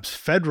 perhaps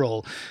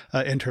federal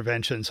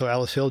intervention. So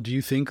Alice Hill, do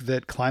you think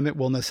that climate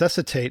will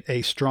necessitate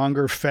a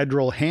stronger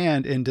federal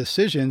hand in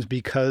decisions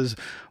because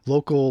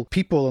local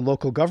people and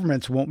local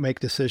governments won't make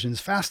decisions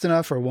fast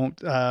enough or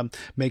won't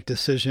make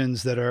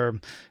decisions that are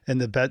in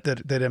the bet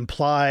that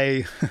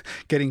imply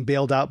getting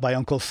bailed out by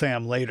Uncle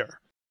Sam later?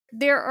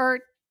 There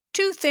are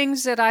 2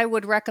 things that I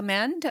would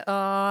recommend.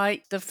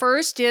 The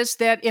first is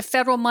that if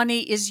federal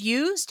money is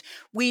used,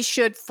 we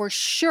should for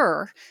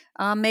sure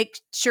make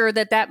sure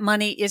that that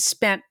money is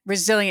spent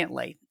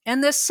resiliently.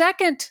 And the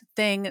second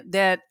thing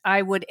that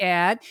I would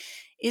add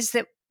is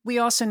that we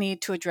also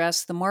need to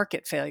address the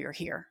market failure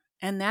here.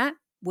 And that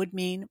would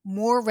mean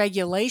more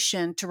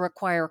regulation to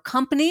require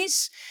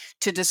companies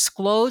to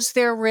disclose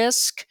their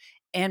risk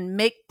and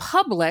make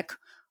public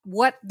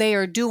what they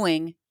are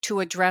doing to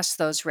address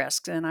those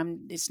risks.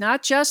 And it's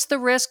not just the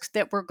risk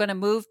that we're going to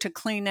move to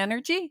clean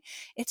energy.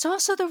 It's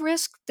also the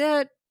risk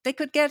that they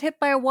could get hit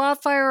by a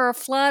wildfire or a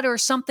flood or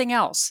something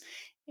else.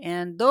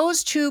 And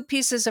those 2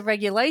 pieces of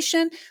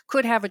regulation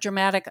could have a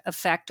dramatic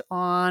effect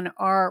on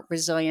our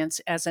resilience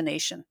as a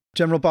nation.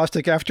 General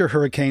Bostick, after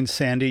Hurricane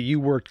Sandy, you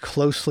worked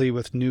closely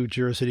with New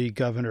Jersey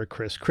Governor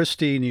Chris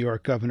Christie, New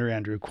York Governor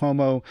Andrew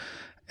Cuomo,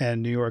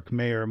 and New York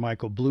Mayor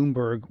Michael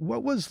Bloomberg.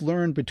 What was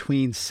learned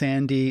between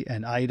Sandy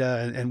and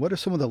Ida, and what are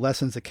some of the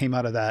lessons that came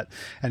out of that?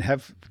 And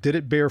did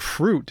it bear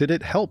fruit? Did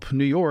it help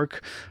New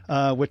York,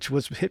 which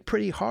was hit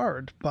pretty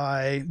hard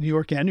by New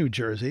York and New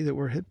Jersey, that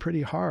were hit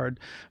pretty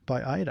hard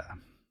by Ida?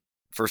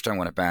 First, I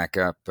want to back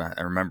up.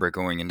 I remember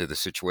going into the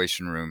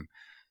Situation Room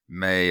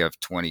May of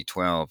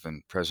 2012,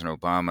 and President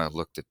Obama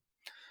looked at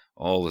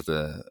all of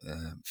the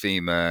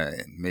FEMA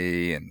and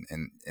me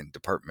and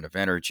Department of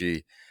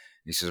Energy.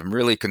 He says, I'm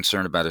really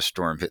concerned about a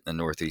storm hitting the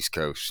Northeast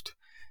coast,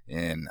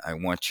 and I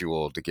want you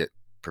all to get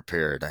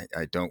prepared.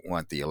 I don't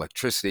want the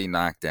electricity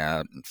knocked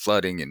out and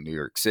flooding in New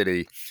York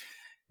City.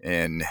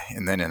 And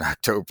then in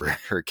October,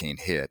 hurricane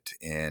hit,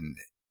 and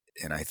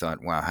And I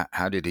thought, wow,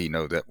 how did he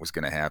know that was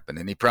going to happen?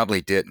 And he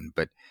probably didn't,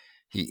 but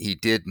he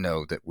did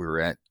know that we were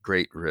at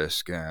great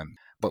risk.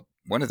 But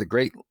one of the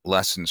great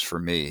lessons for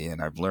me,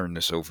 and I've learned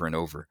this over and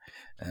over,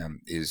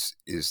 is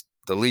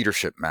the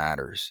leadership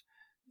matters.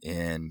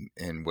 And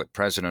what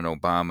President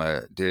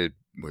Obama did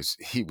was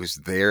he was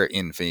there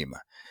in FEMA.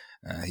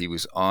 He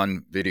was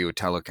on video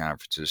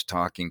teleconferences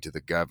talking to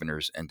the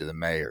governors and to the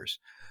mayors.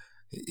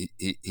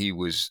 He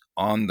was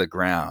on the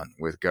ground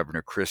with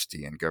Governor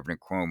Christie and Governor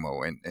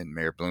Cuomo and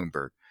Mayor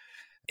Bloomberg.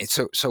 And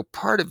so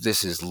part of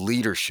this is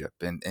leadership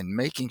and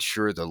making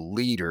sure the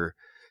leader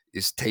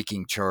is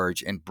taking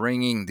charge and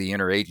bringing the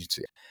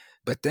interagency.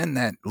 But then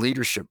that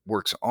leadership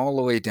works all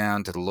the way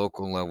down to the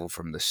local level,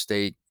 from the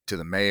state to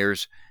the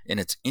mayors, and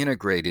it's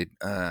integrated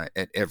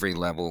at every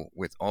level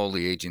with all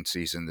the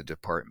agencies in the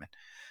department.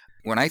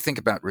 When I think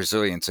about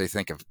resilience, I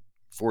think of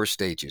 4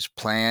 stages: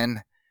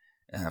 plan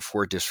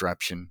for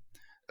disruption,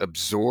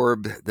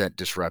 absorb that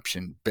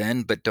disruption,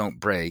 bend but don't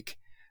break,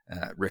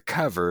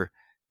 recover,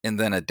 and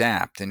then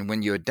adapt. And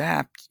when you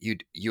adapt,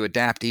 you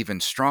adapt even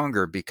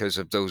stronger because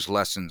of those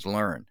lessons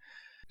learned.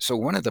 So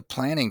one of the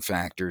planning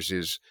factors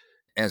is,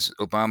 as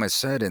Obama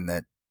said in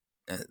that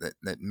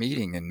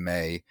meeting in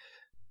May,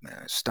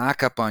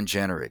 stock up on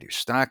generators,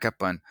 stock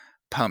up on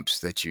pumps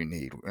that you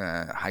need,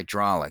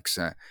 hydraulics,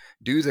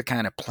 do the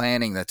kind of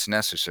planning that's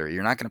necessary.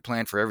 You're not going to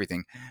plan for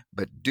everything,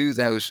 but do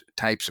those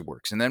types of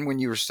works. And then when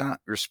you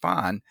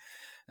respond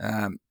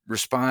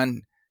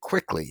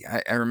quickly.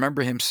 I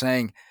remember him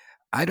saying,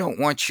 I don't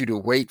want you to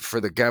wait for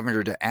the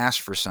governor to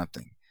ask for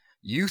something.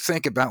 You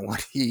think about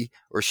what he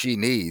or she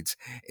needs,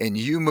 and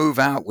you move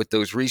out with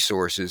those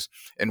resources.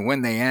 And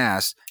when they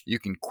ask, you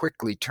can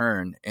quickly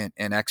turn and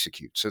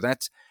execute. So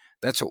that's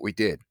what we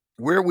did.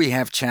 Where we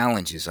have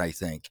challenges, I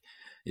think,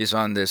 is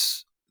on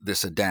this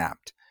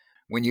adapt.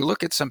 When you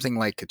look at something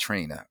like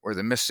Katrina or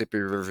the Mississippi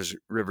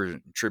River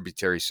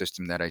tributary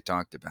system that I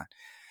talked about,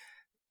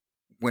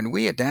 when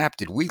we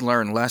adapted, we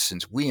learned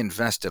lessons. We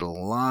invested a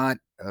lot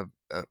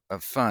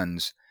of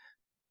funds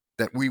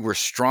that we were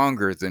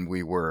stronger than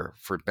we were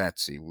for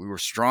Betsy. We were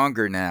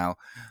stronger now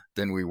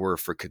than we were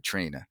for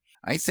Katrina.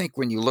 I think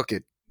when you look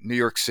at New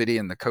York City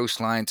and the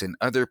coastlines and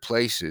other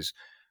places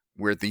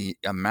where the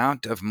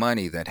amount of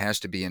money that has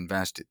to be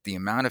invested, the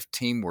amount of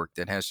teamwork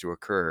that has to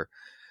occur,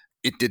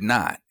 it did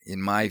not, in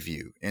my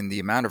view. And the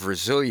amount of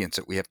resilience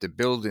that we have to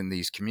build in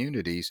these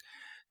communities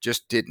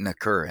just didn't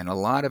occur. And a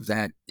lot of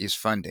that is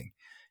funding.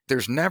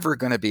 There's never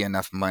going to be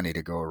enough money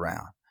to go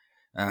around.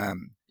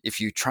 If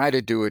you try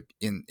to do it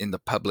in the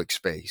public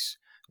space,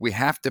 we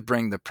have to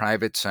bring the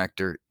private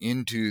sector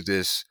into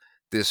this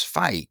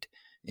fight,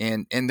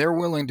 and they're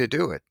willing to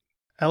do it.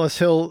 Alice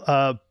Hill,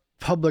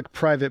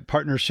 public-private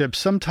partnerships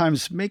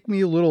sometimes make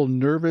me a little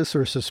nervous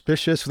or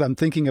suspicious when I'm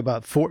thinking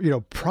about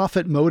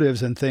profit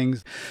motives and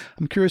things.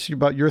 I'm curious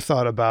about your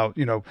thought about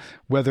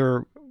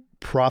whether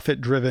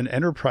profit-driven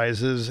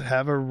enterprises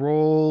have a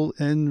role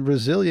in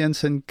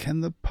resilience, and can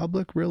the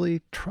public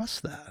really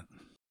trust that?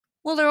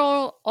 Well, there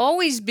will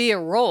always be a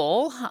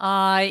role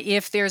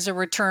if there's a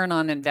return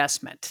on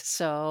investment.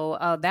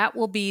 So that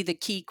will be the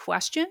key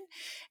question.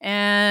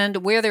 And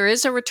where there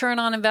is a return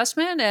on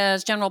investment,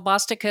 as General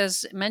Bostick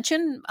has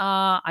mentioned,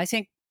 I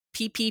think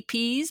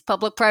PPPs,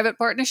 public-private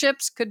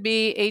partnerships, could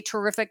be a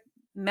terrific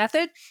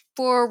method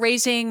for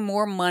raising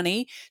more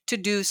money to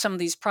do some of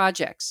these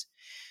projects.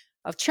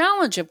 A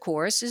challenge, of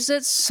course, is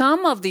that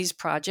some of these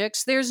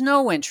projects, there's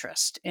no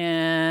interest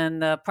in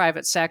the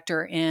private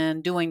sector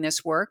in doing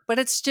this work, but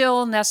it's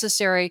still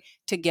necessary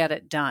to get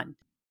it done.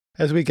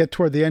 As we get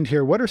toward the end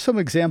here, what are some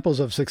examples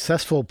of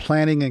successful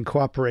planning and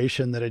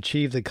cooperation that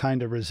achieve the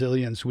kind of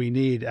resilience we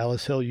need?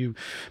 Alice Hill, you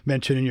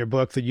mentioned in your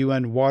book the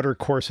UN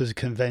Watercourses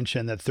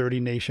Convention that 30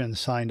 nations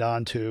signed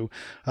on to,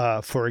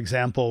 for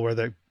example, where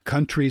the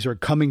countries are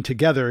coming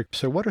together.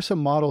 So what are some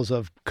models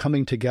of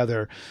coming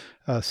together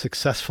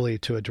successfully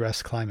to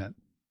address climate?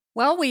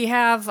 Well, we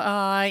have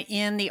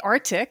in the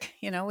Arctic,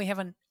 we have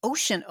an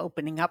ocean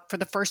opening up for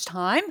the first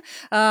time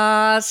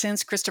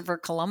since Christopher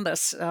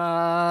Columbus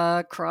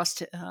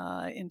crossed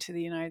into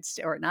the United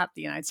States, or not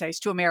the United States,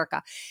 to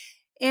America.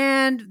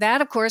 And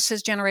that, of course,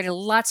 has generated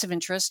lots of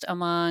interest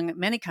among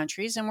many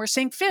countries. And we're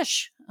seeing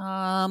fish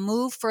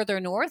move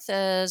further north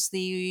as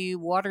the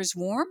waters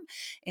warm,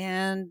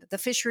 and the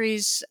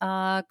fisheries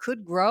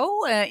could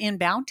grow in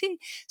bounty.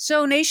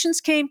 So nations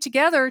came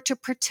together to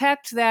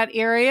protect that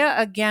area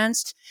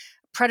against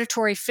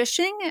predatory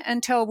fishing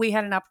until we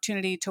had an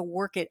opportunity to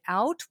work it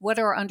out, what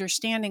our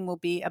understanding will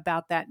be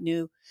about that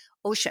new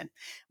ocean.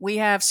 We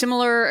have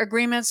similar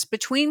agreements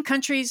between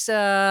countries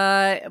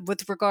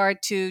with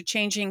regard to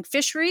changing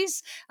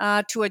fisheries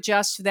to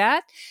adjust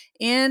that.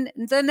 In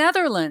the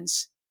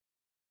Netherlands,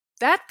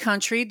 that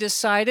country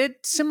decided,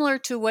 similar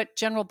to what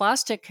General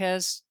Bostick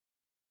has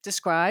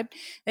described,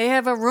 they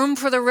have a Room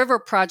for the River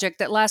project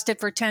that lasted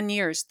for 10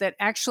 years that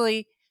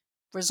actually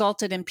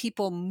resulted in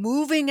people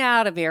moving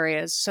out of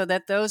areas so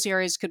that those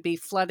areas could be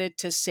flooded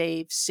to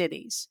save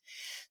cities.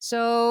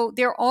 So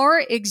there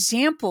are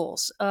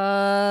examples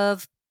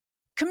of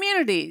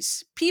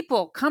communities,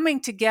 people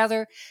coming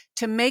together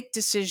to make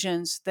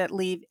decisions that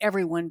leave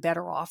everyone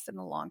better off in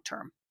the long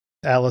term.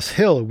 Alice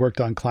Hill worked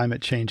on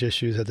climate change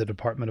issues at the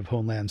Department of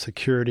Homeland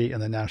Security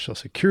and the National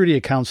Security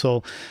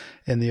Council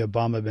in the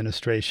Obama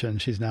administration.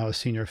 She's now a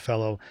senior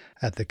fellow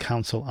at the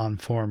Council on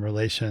Foreign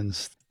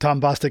Relations.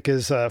 Tom Bostick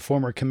is a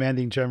former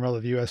commanding general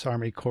of U.S.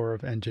 Army Corps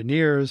of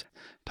Engineers.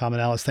 Tom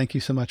and Alice, thank you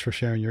so much for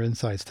sharing your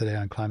insights today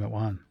on Climate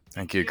One.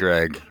 Thank you,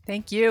 Greg.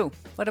 Thank you.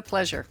 What a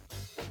pleasure.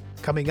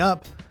 Coming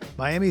up,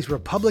 Miami's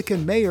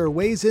Republican mayor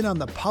weighs in on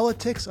the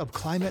politics of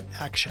climate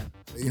action.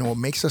 What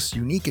makes us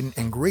unique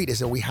and great is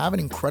that we have an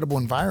incredible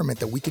environment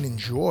that we can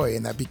enjoy,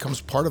 and that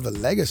becomes part of the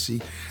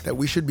legacy that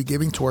we should be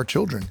giving to our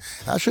children.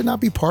 That should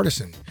not be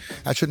partisan.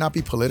 That should not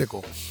be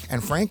political.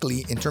 And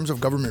frankly, in terms of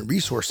government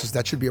resources,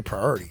 that should be a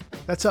priority.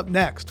 That's up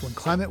next when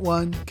Climate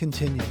One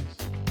continues.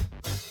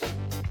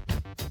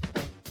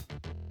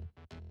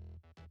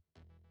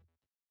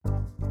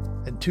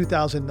 In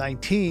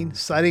 2019,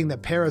 citing the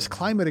Paris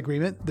Climate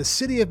Agreement, the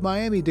city of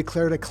Miami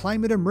declared a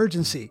climate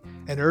emergency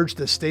and urged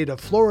the state of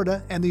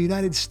Florida and the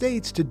United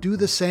States to do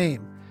the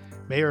same.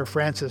 Mayor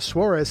Francis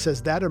Suarez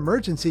says that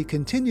emergency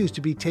continues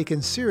to be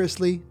taken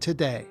seriously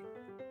today.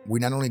 We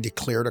not only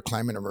declared a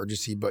climate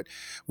emergency, but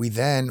we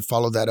then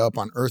followed that up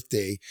on Earth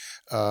Day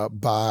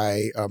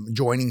by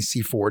joining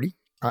C40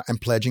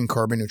 and pledging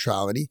carbon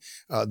neutrality.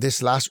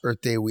 This last Earth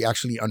Day, we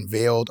actually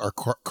unveiled our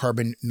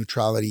carbon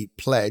neutrality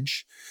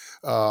pledge.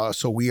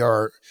 So we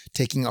are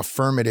taking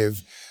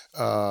affirmative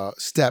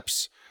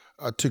steps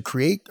to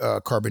create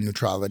carbon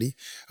neutrality,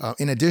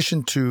 in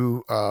addition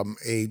to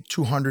a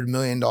 $200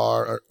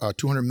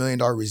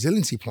 million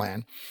resiliency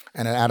plan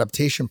and an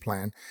adaptation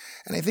plan.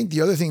 And I think the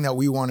other thing that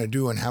we want to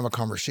do and have a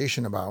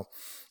conversation about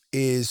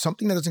is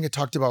something that doesn't get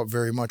talked about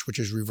very much, which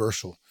is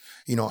reversal.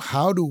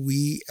 How do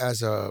we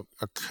as a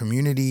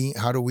community,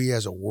 how do we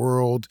as a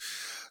world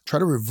try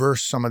to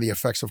reverse some of the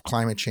effects of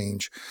climate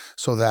change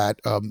so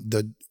that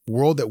the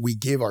world that we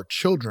give our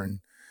children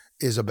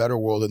is a better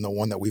world than the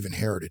one that we've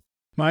inherited?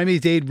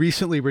 Miami-Dade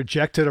recently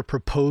rejected a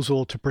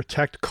proposal to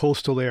protect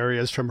coastal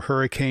areas from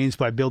hurricanes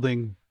by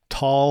building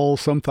tall,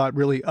 some thought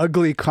really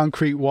ugly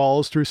concrete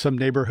walls through some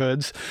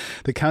neighborhoods.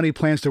 The county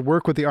plans to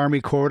work with the Army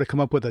Corps to come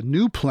up with a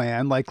new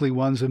plan. Likely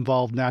ones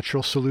involve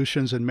natural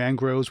solutions and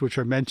mangroves, which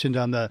are mentioned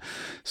on the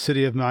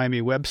City of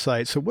Miami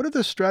website. So what are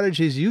the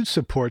strategies you'd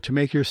support to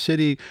make your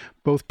city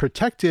both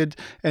protected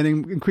and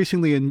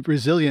increasingly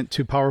resilient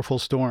to powerful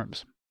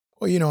storms?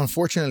 Well,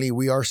 unfortunately,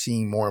 we are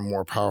seeing more and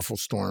more powerful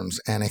storms.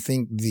 And I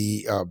think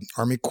the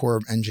Army Corps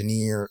of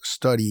Engineer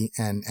study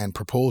and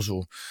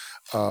proposal,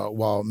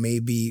 while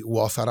maybe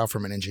well thought out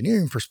from an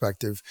engineering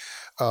perspective,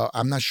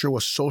 I'm not sure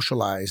was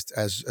socialized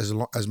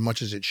as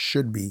much as it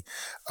should be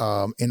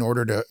in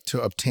order to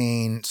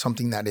obtain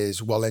something that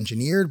is well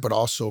engineered, but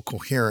also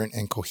coherent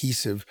and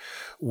cohesive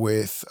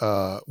with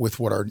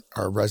what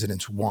our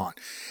residents want.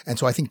 And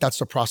so I think that's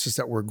the process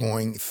that we're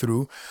going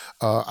through.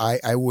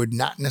 I would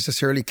not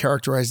necessarily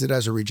characterize it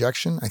as a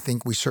rejection. I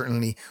think we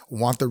certainly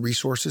want the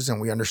resources,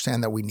 and we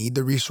understand that we need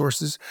the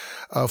resources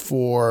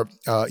for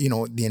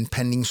the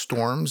impending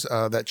storms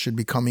that should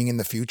be coming in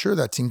the future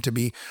that seem to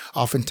be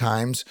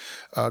oftentimes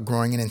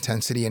growing in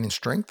intensity and in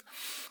strength.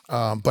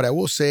 But I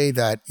will say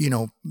that,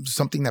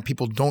 something that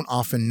people don't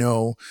often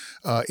know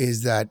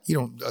is that,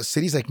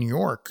 cities like New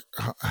York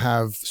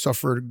have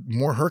suffered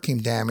more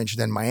hurricane damage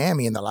than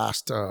Miami in the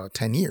last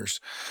 10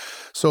 years.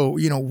 So,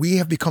 we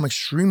have become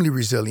extremely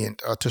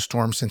resilient to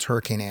storms since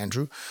Hurricane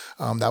Andrew.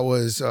 That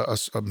was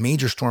a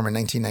major storm in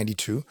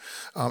 1992.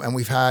 And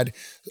we've had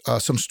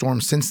some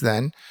storms since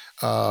then,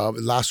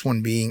 last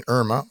one being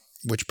Irma,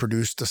 which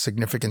produced a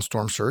significant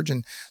storm surge.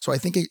 And so I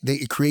think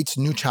it creates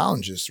new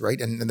challenges, right?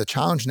 And the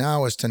challenge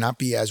now is to not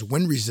be as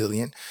wind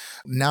resilient.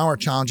 Now our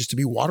challenge is to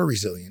be water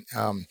resilient.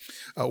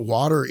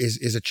 Water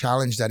is a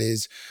challenge that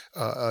is,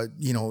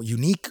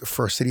 unique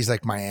for cities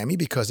like Miami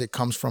because it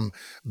comes from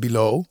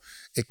below,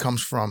 it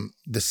comes from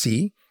the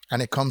sea,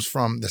 and it comes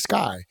from the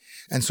sky.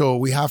 And so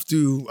we have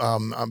to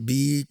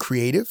be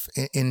creative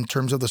in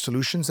terms of the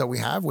solutions that we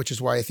have, which is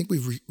why I think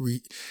we've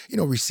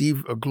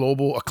received a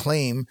global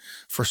acclaim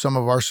for some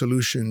of our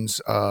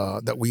solutions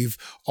that we've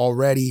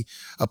already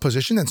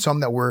positioned and some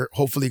that we're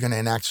hopefully going to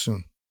enact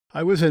soon.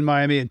 I was in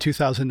Miami in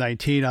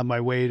 2019 on my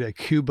way to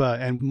Cuba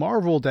and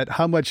marveled at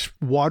how much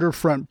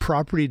waterfront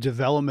property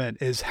development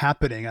is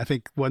happening. I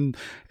think one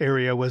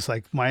area was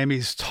like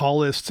Miami's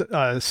tallest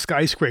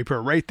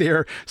skyscraper right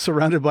there,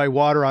 surrounded by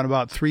water on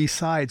about 3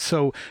 sides.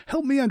 So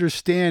help me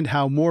understand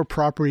how more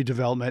property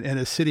development in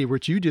a city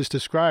which you just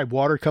described,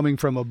 water coming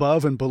from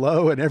above and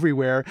below and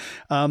everywhere,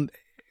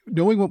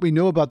 knowing what we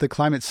know about the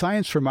climate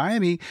science for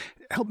Miami,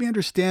 help me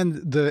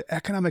understand the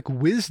economic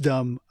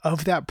wisdom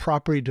of that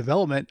property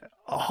development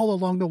all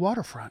along the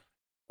waterfront.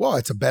 Well,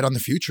 it's a bet on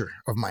the future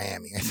of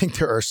Miami. I think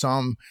there are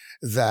some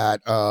that,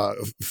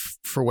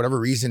 for whatever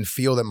reason,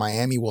 feel that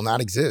Miami will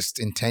not exist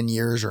in 10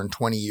 years or in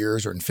 20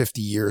 years or in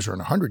 50 years or in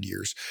 100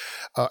 years.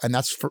 And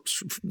that's,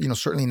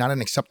 certainly not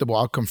an acceptable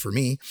outcome for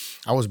me.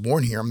 I was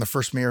born here. I'm the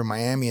first mayor of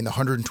Miami in the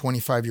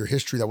 125-year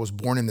history that was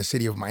born in the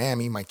city of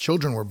Miami. My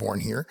children were born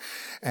here.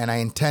 And I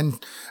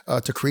intend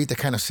to create the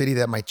kind of city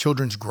that my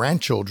children's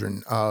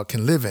grandchildren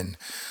can live in.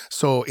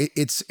 So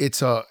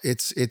it's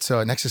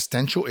an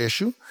existential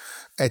issue.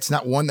 It's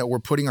not one that we're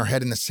putting our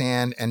head in the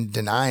sand and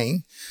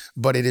denying,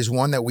 but it is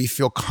one that we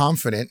feel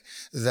confident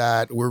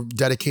that we're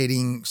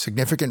dedicating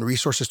significant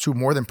resources to,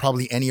 more than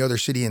probably any other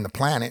city in the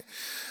planet.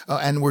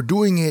 And we're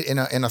doing it in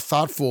a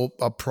thoughtful,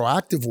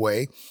 proactive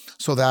way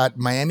so that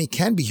Miami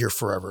can be here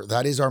forever.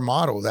 That is our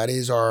motto. That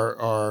is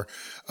our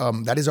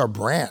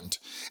brand.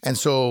 And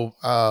so,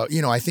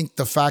 I think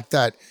the fact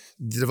that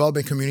the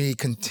development community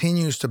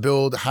continues to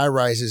build high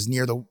rises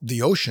near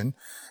the ocean,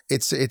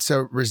 it's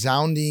a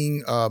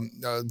resounding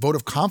vote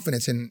of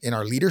confidence in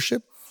our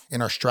leadership, in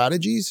our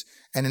strategies,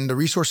 and in the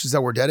resources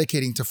that we're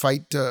dedicating to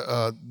fight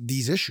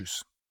these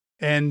issues.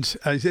 And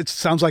it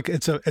sounds like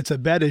it's a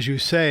bet, as you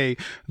say,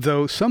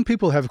 though some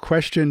people have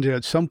questioned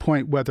at some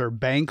point whether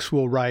banks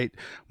will write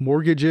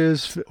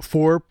mortgages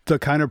for the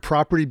kind of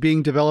property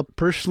being developed.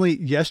 Personally,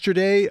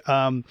 yesterday,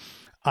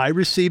 I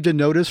received a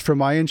notice from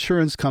my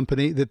insurance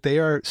company that they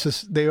are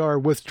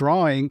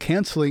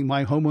canceling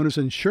my homeowner's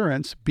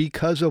insurance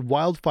because of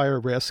wildfire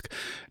risk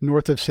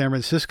north of San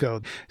Francisco.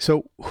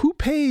 So who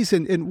pays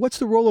and what's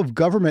the role of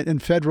government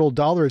and federal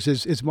dollars?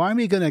 Is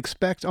Miami going to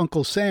expect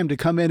Uncle Sam to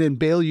come in and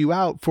bail you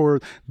out for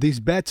these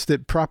bets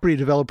that property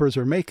developers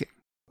are making?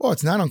 Well,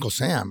 it's not Uncle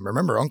Sam.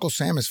 Remember, Uncle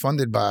Sam is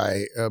funded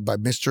by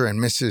Mr. and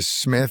Mrs.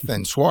 Smith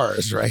and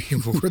Suarez, right?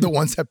 We're the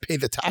ones that pay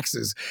the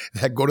taxes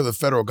that go to the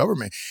federal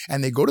government.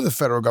 And they go to the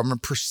federal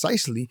government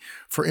precisely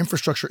for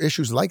infrastructure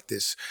issues like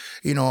this.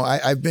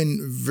 I've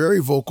been very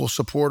vocal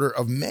supporter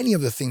of many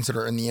of the things that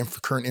are in the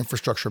current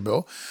infrastructure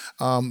bill.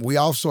 We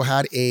also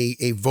had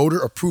a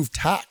voter-approved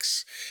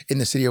tax in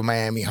the city of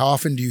Miami. How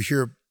often do you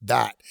hear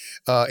that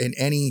in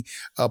any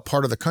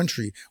part of the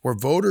country where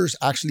voters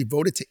actually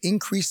voted to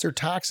increase their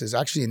taxes,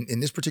 actually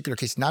in this particular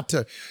case, not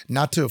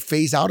to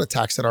phase out a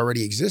tax that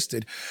already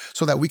existed,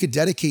 so that we could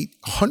dedicate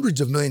hundreds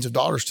of millions of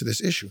dollars to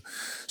this issue.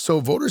 So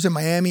voters in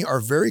Miami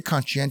are very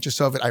conscientious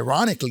of it.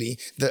 Ironically,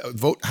 the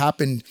vote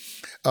happened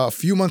a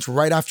few months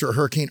right after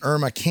Hurricane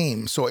Irma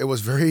came. So it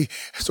was very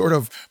sort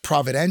of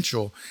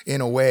providential in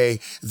a way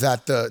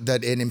that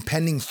that an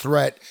impending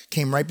threat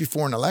came right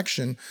before an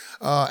election.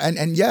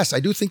 And yes, I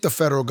do think the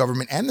federal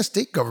government and the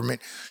state government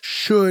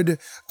should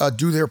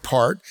do their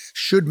part,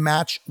 should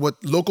match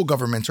what local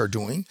governments are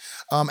doing.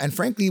 And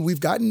frankly, we've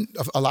gotten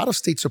a lot of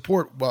state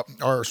support. Well,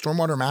 our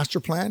Stormwater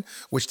Master Plan,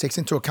 which takes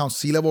into account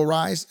sea level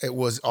rise, it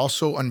was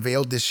also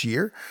unveiled this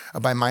year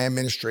by my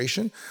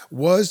administration,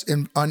 was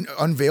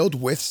unveiled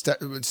with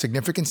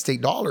significant state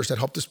dollars that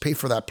helped us pay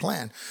for that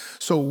plan.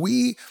 So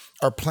we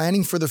are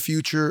planning for the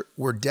future.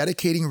 We're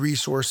dedicating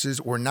resources.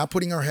 We're not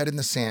putting our head in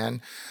the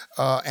sand.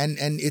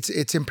 And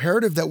it's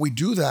imperative that we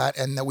do that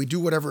and that we do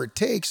whatever it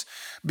takes,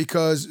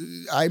 because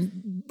I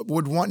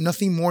would want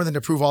nothing more than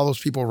to prove all those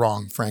people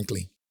wrong,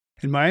 frankly.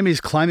 And Miami's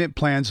climate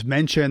plans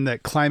mention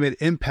that climate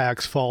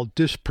impacts fall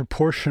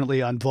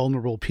disproportionately on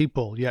vulnerable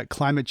people, yet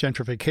climate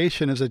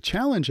gentrification is a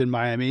challenge in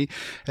Miami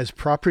as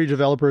property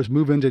developers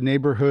move into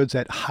neighborhoods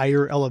at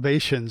higher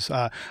elevations.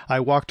 I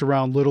walked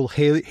around Little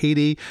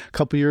Haiti a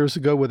couple years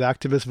ago with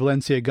activist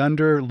Valencia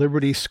Gunder.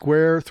 Liberty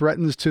Square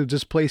threatens to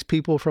displace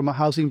people from a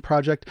housing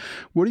project.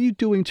 What are you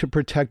doing to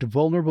protect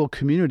vulnerable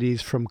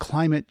communities from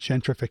climate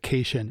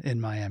gentrification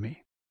in Miami?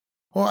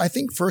 Well, I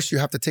think first you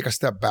have to take a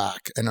step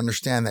back and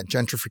understand that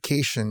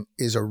gentrification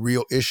is a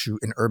real issue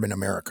in urban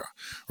America,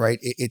 right?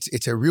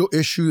 It's a real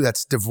issue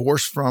that's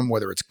divorced from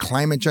whether it's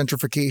climate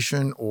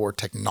gentrification or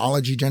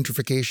technology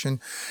gentrification.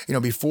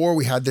 Before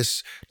we had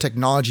this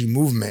technology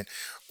movement,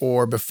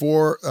 or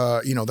before,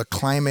 the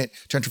climate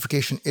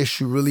gentrification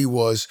issue really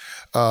was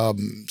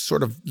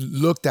sort of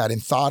looked at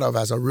and thought of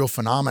as a real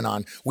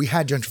phenomenon, we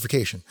had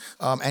gentrification.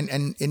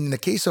 And in the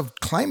case of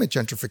climate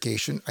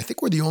gentrification, I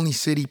think we're the only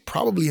city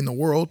probably in the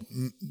world,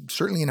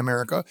 certainly in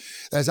America,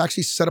 that has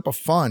actually set up a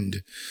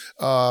fund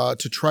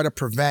to try to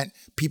prevent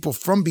people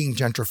from being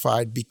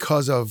gentrified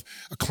because of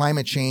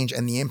climate change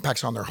and the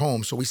impacts on their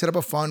homes. So we set up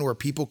a fund where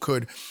people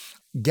could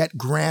get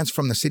grants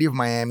from the city of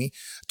Miami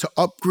to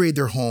upgrade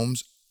their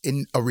homes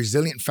in a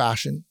resilient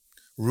fashion,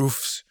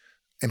 roofs,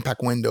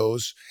 impact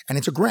windows, and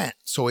it's a grant.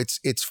 So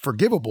it's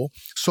forgivable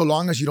so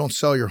long as you don't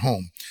sell your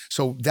home.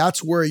 So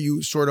that's where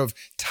you sort of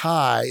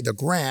tie the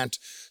grant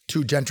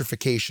to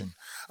gentrification.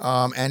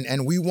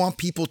 And we want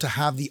people to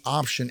have the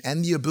option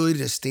and the ability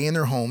to stay in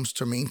their homes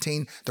to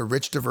maintain the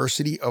rich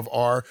diversity of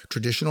our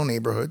traditional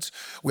neighborhoods.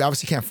 We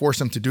obviously can't force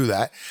them to do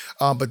that.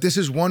 But this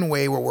is one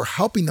way where we're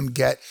helping them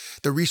get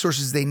the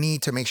resources they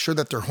need to make sure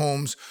that their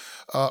homes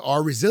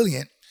are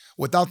resilient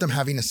without them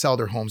having to sell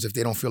their homes if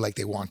they don't feel like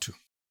they want to.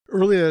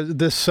 Earlier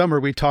this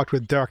summer, we talked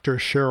with Dr.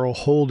 Cheryl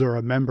Holder,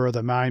 a member of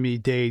the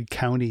Miami-Dade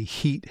County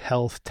Heat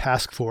Health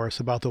Task Force,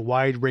 about the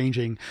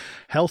wide-ranging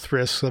health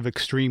risks of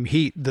extreme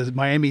heat. The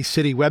Miami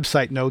City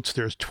website notes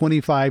there's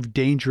 25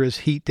 dangerous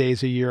heat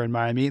days a year in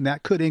Miami, and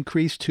that could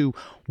increase to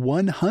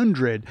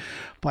 100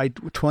 by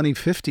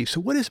 2050. So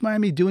what is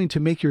Miami doing to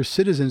make your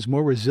citizens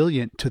more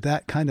resilient to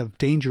that kind of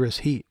dangerous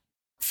heat?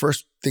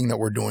 First thing that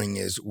we're doing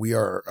is we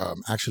are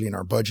actually in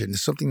our budget, and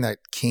it's something that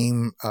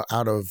came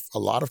out of a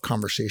lot of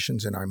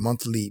conversations in our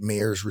monthly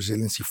Mayor's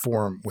Resiliency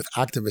Forum with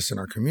activists in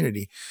our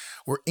community.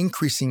 We're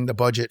increasing the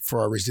budget for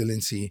our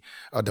resiliency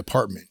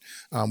department.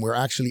 We're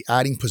actually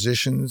adding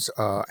positions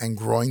and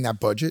growing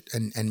that budget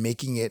and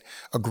making it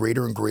a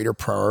greater and greater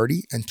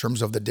priority in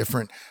terms of the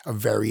different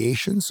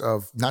variations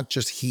of not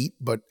just heat,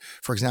 but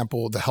for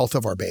example, the health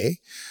of our bay,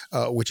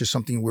 which is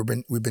something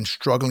we've been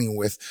struggling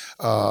with,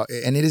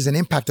 and it is an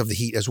impact of the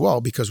heat as well,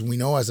 because we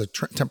know as the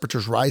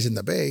temperatures rise in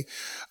the bay,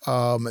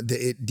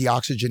 it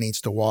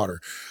deoxygenates the water.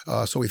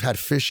 So we've had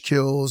fish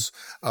kills.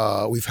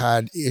 We've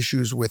had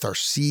issues with our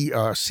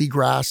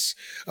seagrass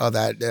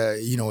that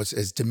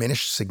is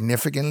diminished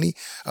significantly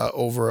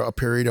over a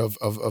period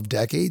of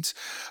decades.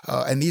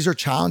 And these are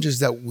challenges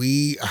that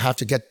we have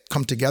to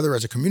come together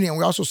as a community. And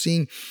we're also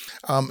seeing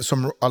a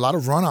lot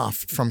of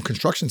runoff from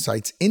construction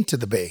sites into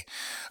the bay.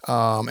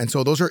 And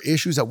so those are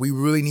issues that we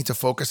really need to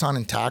focus on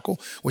and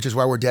tackle, which is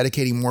why we're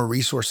dedicating more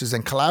resources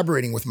and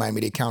collaborating with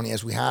Miami-Dade County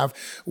as we have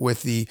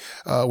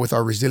with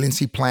our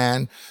resiliency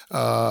plan,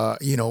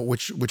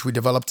 which we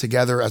developed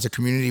together as a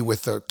community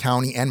with the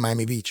county and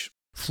Miami Beach.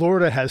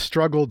 Florida has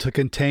struggled to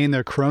contain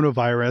the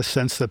coronavirus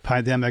since the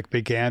pandemic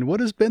began. What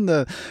has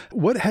the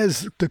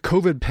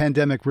COVID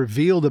pandemic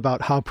revealed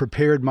about how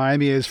prepared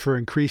Miami is for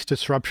increased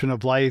disruption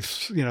of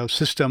life,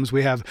 systems?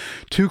 We have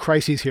two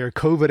crises here,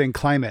 COVID and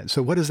climate.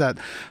 So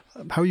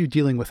how are you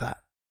dealing with that?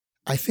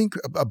 I think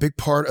a big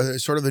part,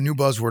 sort of the new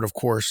buzzword, of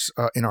course,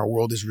 in our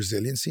world is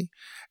resiliency.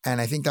 And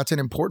I think that's an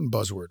important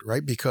buzzword,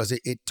 right? Because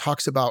it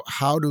talks about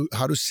how do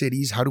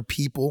cities, how do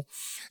people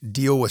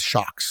deal with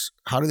shocks?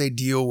 How do they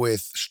deal with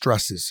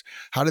stresses?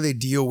 How do they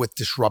deal with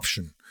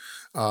disruption?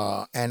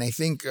 And I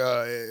think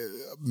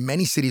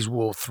many cities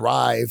will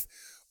thrive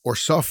or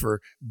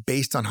suffer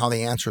based on how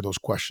they answer those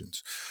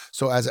questions.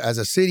 So as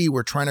a city,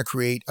 we're trying to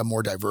create a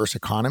more diverse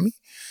economy.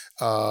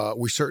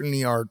 We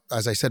certainly are,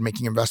 as I said,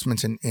 making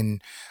investments in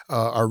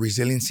our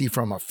resiliency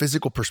from a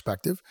physical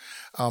perspective.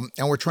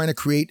 And we're trying to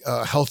create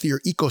healthier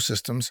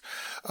ecosystems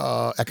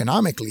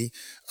economically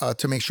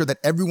to make sure that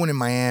everyone in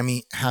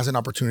Miami has an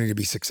opportunity to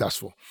be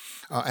successful.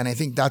 And I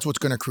think that's what's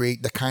going to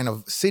create the kind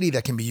of city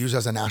that can be used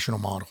as a national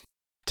model.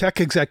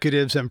 Tech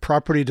executives and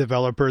property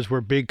developers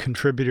were big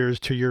contributors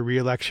to your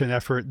reelection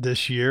effort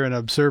this year, and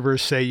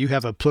observers say you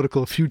have a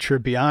political future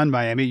beyond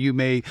Miami. You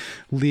may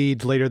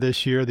lead later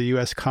this year the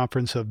U.S.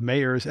 Conference of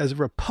Mayors. As a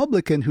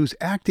Republican who's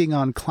acting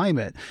on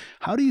climate,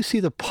 how do you see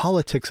the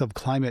politics of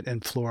climate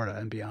in Florida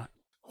and beyond?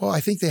 Well, I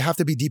think they have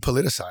to be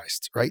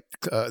depoliticized, right?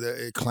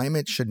 The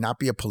climate should not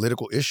be a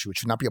political issue. It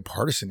should not be a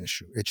partisan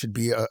issue. It should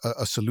be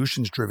a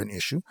solutions-driven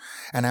issue.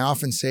 And I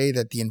often say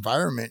that the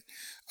environment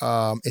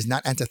is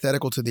not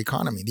antithetical to the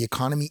economy. The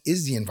economy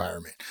is the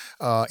environment.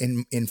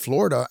 In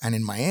Florida and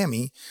in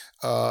Miami,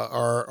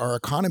 our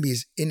economy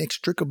is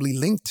inextricably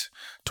linked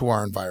to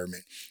our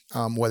environment,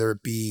 whether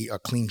it be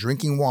clean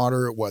drinking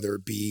water, whether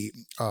it be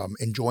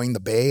enjoying the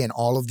bay and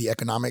all of the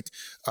economic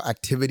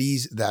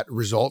activities that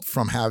result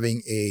from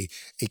having a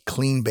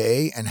clean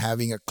bay and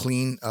having a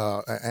clean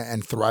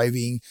and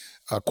thriving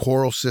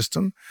coral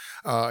system.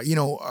 We're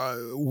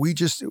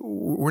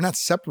not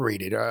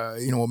separated.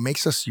 What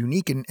makes us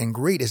unique and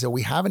great is that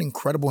we have an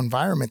incredible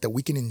environment that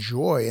we can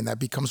enjoy, and that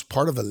becomes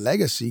part of the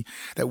legacy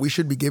that we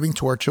should be giving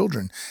to our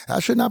children.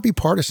 That should not be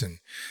partisan.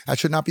 That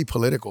should not be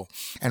political.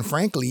 And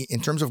frankly, in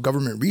terms of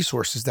government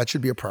resources, that should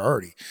be a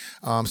priority.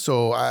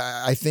 So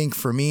I think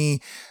for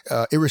me,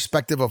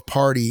 irrespective of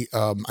party,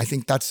 I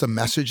think that's the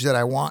message that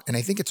I want. And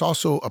I think it's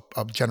also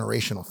a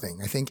generational thing.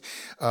 I think,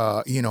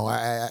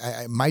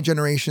 my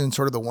generation,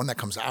 sort of the one that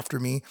comes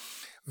after me,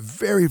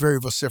 very, very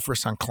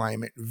vociferous on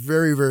climate,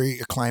 very, very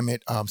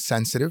climate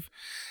sensitive.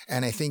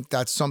 And I think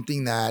that's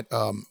something that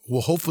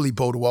will hopefully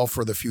bode well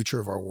for the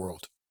future of our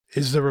world.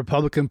 Is the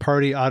Republican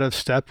Party out of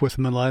step with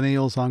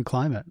millennials on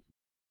climate?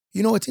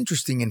 It's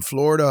interesting. In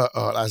Florida,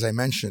 as I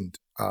mentioned,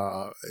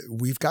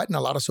 we've gotten a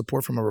lot of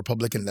support from a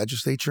Republican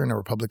legislature and a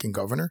Republican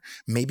governor,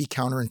 maybe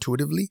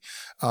counterintuitively.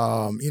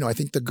 I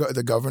think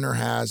the governor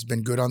has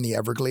been good on the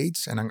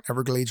Everglades and on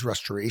Everglades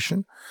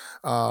restoration.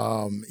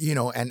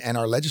 And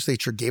our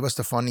legislature gave us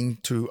the funding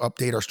to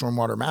update our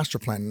stormwater master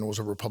plan, and it was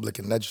a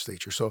Republican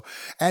legislature. So,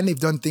 and they've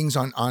done things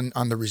on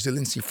the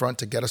resiliency front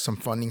to get us some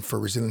funding for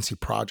resiliency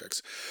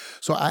projects.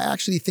 So I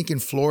actually think in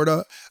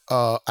Florida,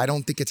 I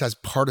don't think it's as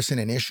partisan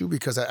an issue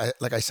because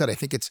like I said, I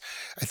think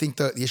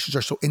the issues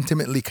are so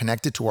intimately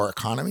connected to our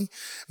economy.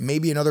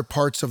 Maybe in other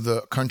parts of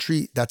the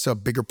country, that's a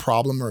bigger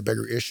problem or a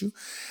bigger issue.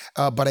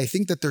 But I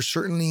think that there's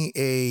certainly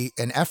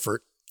an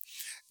effort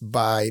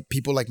by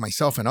people like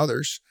myself and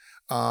others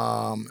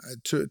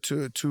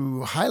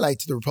to highlight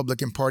to the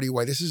Republican Party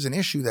why this is an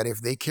issue that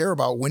if they care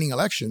about winning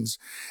elections,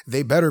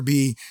 they better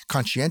be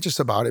conscientious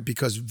about it,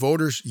 because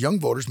voters, young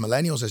voters,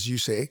 millennials, as you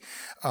say,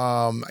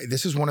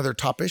 this is one of their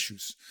top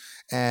issues.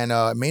 And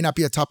it may not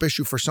be a top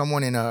issue for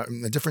someone in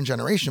a different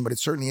generation, but it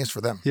certainly is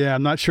for them. Yeah,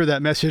 I'm not sure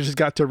that message has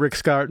got to Rick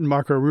Scott and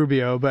Marco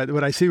Rubio, but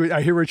I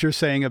hear what you're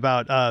saying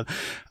about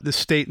the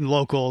state and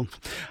local.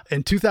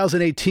 In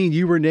 2018,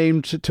 you were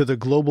named to the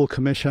Global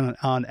Commission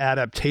on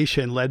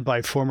Adaptation, led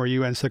by former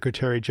UN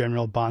Secretary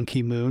General Ban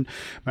Ki-moon.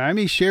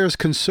 Miami shares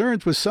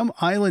concerns with some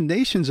island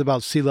nations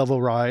about sea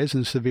level rise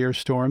and severe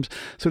storms.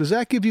 So does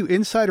that give you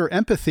insight or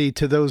empathy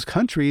to those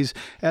countries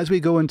as we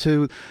go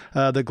into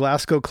the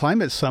Glasgow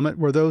Climate Summit,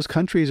 where those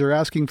countries are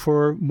asking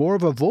for more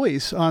of a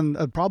voice on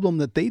a problem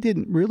that they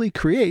didn't really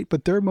create,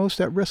 but they're most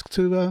at risk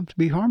to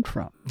be harmed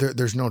from?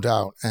 There's no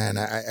doubt. And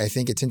I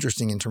think it's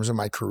interesting in terms of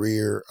my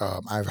career.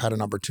 I've had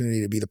an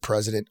opportunity to be the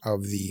president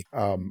of the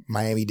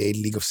Miami-Dade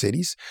League of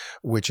Cities,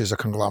 which is a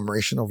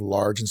conglomeration of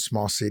large and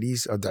small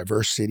cities, of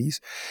diverse cities.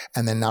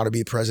 And then now to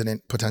be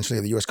president potentially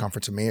of the U.S.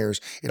 Conference of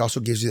Mayors, it also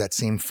gives you that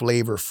same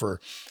flavor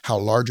for how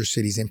larger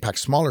cities impact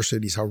smaller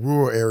cities, how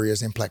rural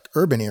areas impact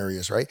urban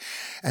areas, right?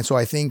 And so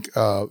I think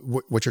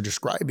what you're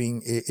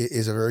describing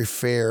is a very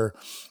fair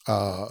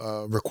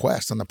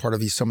request on the part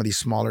of some of these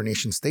smaller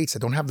nation states that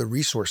don't have the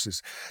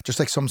resources. Just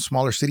like some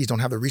smaller cities don't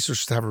have the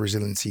resources to have a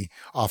resiliency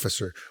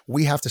officer,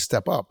 we have to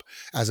step up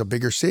as a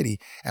bigger city,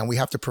 and we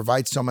have to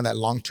provide some of that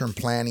long-term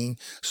planning,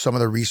 some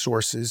of the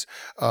resources,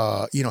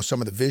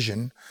 some of the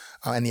vision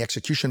and the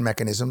execution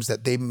mechanisms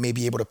that they may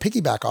be able to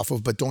piggyback off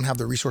of, but don't have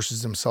the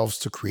resources themselves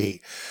to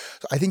create.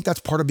 So I think that's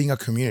part of being a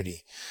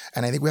community.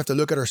 And I think we have to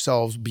look at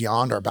ourselves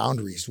beyond our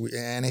boundaries.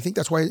 And I think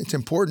that's why it's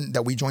important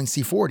that we join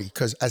C40,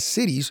 because as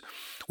cities,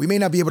 we may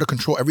not be able to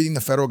control everything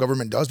the federal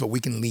government does, but we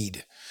can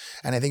lead.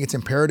 And I think it's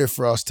imperative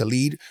for us to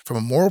lead from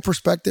a moral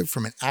perspective,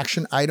 from an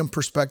action item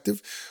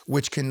perspective,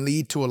 which can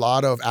lead to a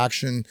lot of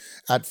action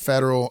at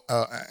federal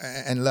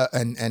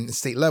and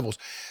state levels.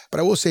 But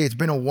I will say it's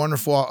been a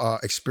wonderful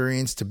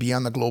experience to be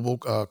on the global,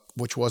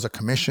 which was a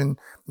commission.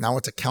 Now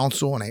it's a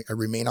council, and I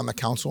remain on the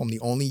council. I'm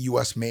the only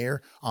U.S.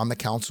 mayor on the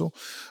council.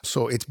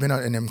 So it's been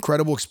an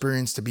incredible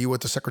experience to be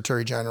with the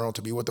Secretary General,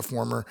 to be with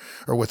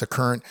the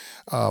current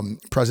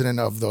president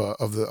of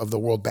the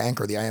World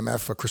Bank or the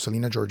IMF,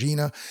 Kristalina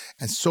Georgina,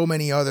 and so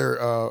many other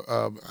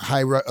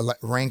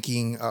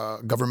high-ranking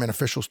government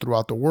officials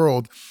throughout the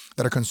world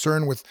that are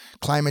concerned with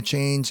climate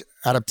change,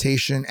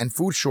 adaptation, and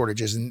food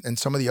shortages, and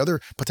some of the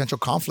other potential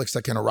conflicts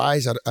that can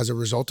arise as a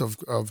result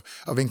of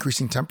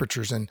increasing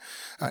temperatures and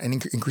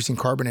increasing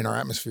carbon in our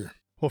atmosphere.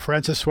 Well,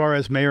 Francis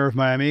Suarez, Mayor of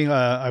Miami,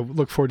 I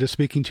look forward to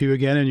speaking to you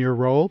again in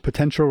your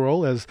potential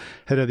role as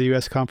head of the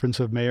U.S. Conference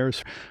of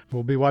Mayors.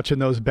 We'll be watching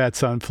those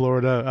bets on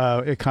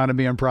Florida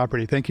economy and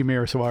property. Thank you,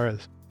 Mayor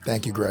Suarez.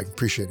 Thank you, Greg.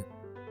 Appreciate it.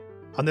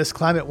 On this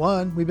Climate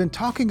One, we've been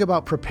talking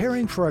about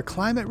preparing for a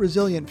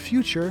climate-resilient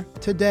future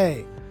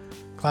today.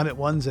 Climate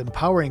One's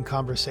empowering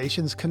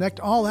conversations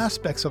connect all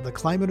aspects of the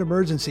climate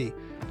emergency.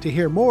 To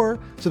hear more,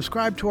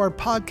 subscribe to our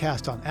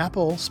podcast on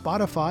Apple,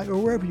 Spotify, or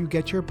wherever you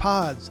get your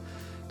pods.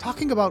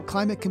 Talking about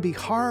climate can be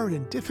hard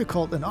and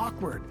difficult and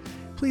awkward.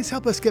 Please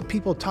help us get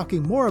people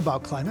talking more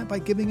about climate by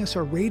giving us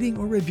a rating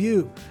or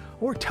review,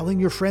 or telling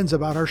your friends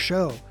about our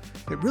show.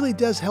 It really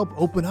does help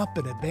open up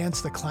and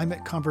advance the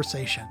climate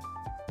conversation.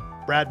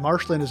 Brad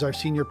Marshland is our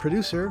senior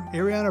producer.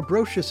 Ariana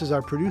Brocious is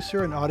our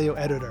producer and audio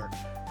editor.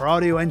 Our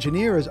audio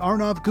engineer is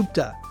Arnav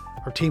Gupta.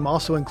 Our team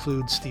also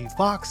includes Steve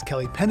Fox,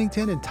 Kelly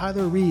Pennington, and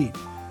Tyler Reed.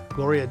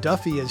 Gloria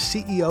Duffy is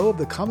CEO of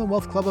the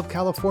Commonwealth Club of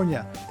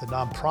California, the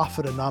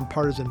nonprofit and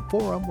nonpartisan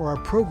forum where our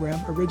program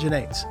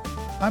originates.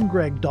 I'm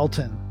Greg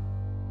Dalton.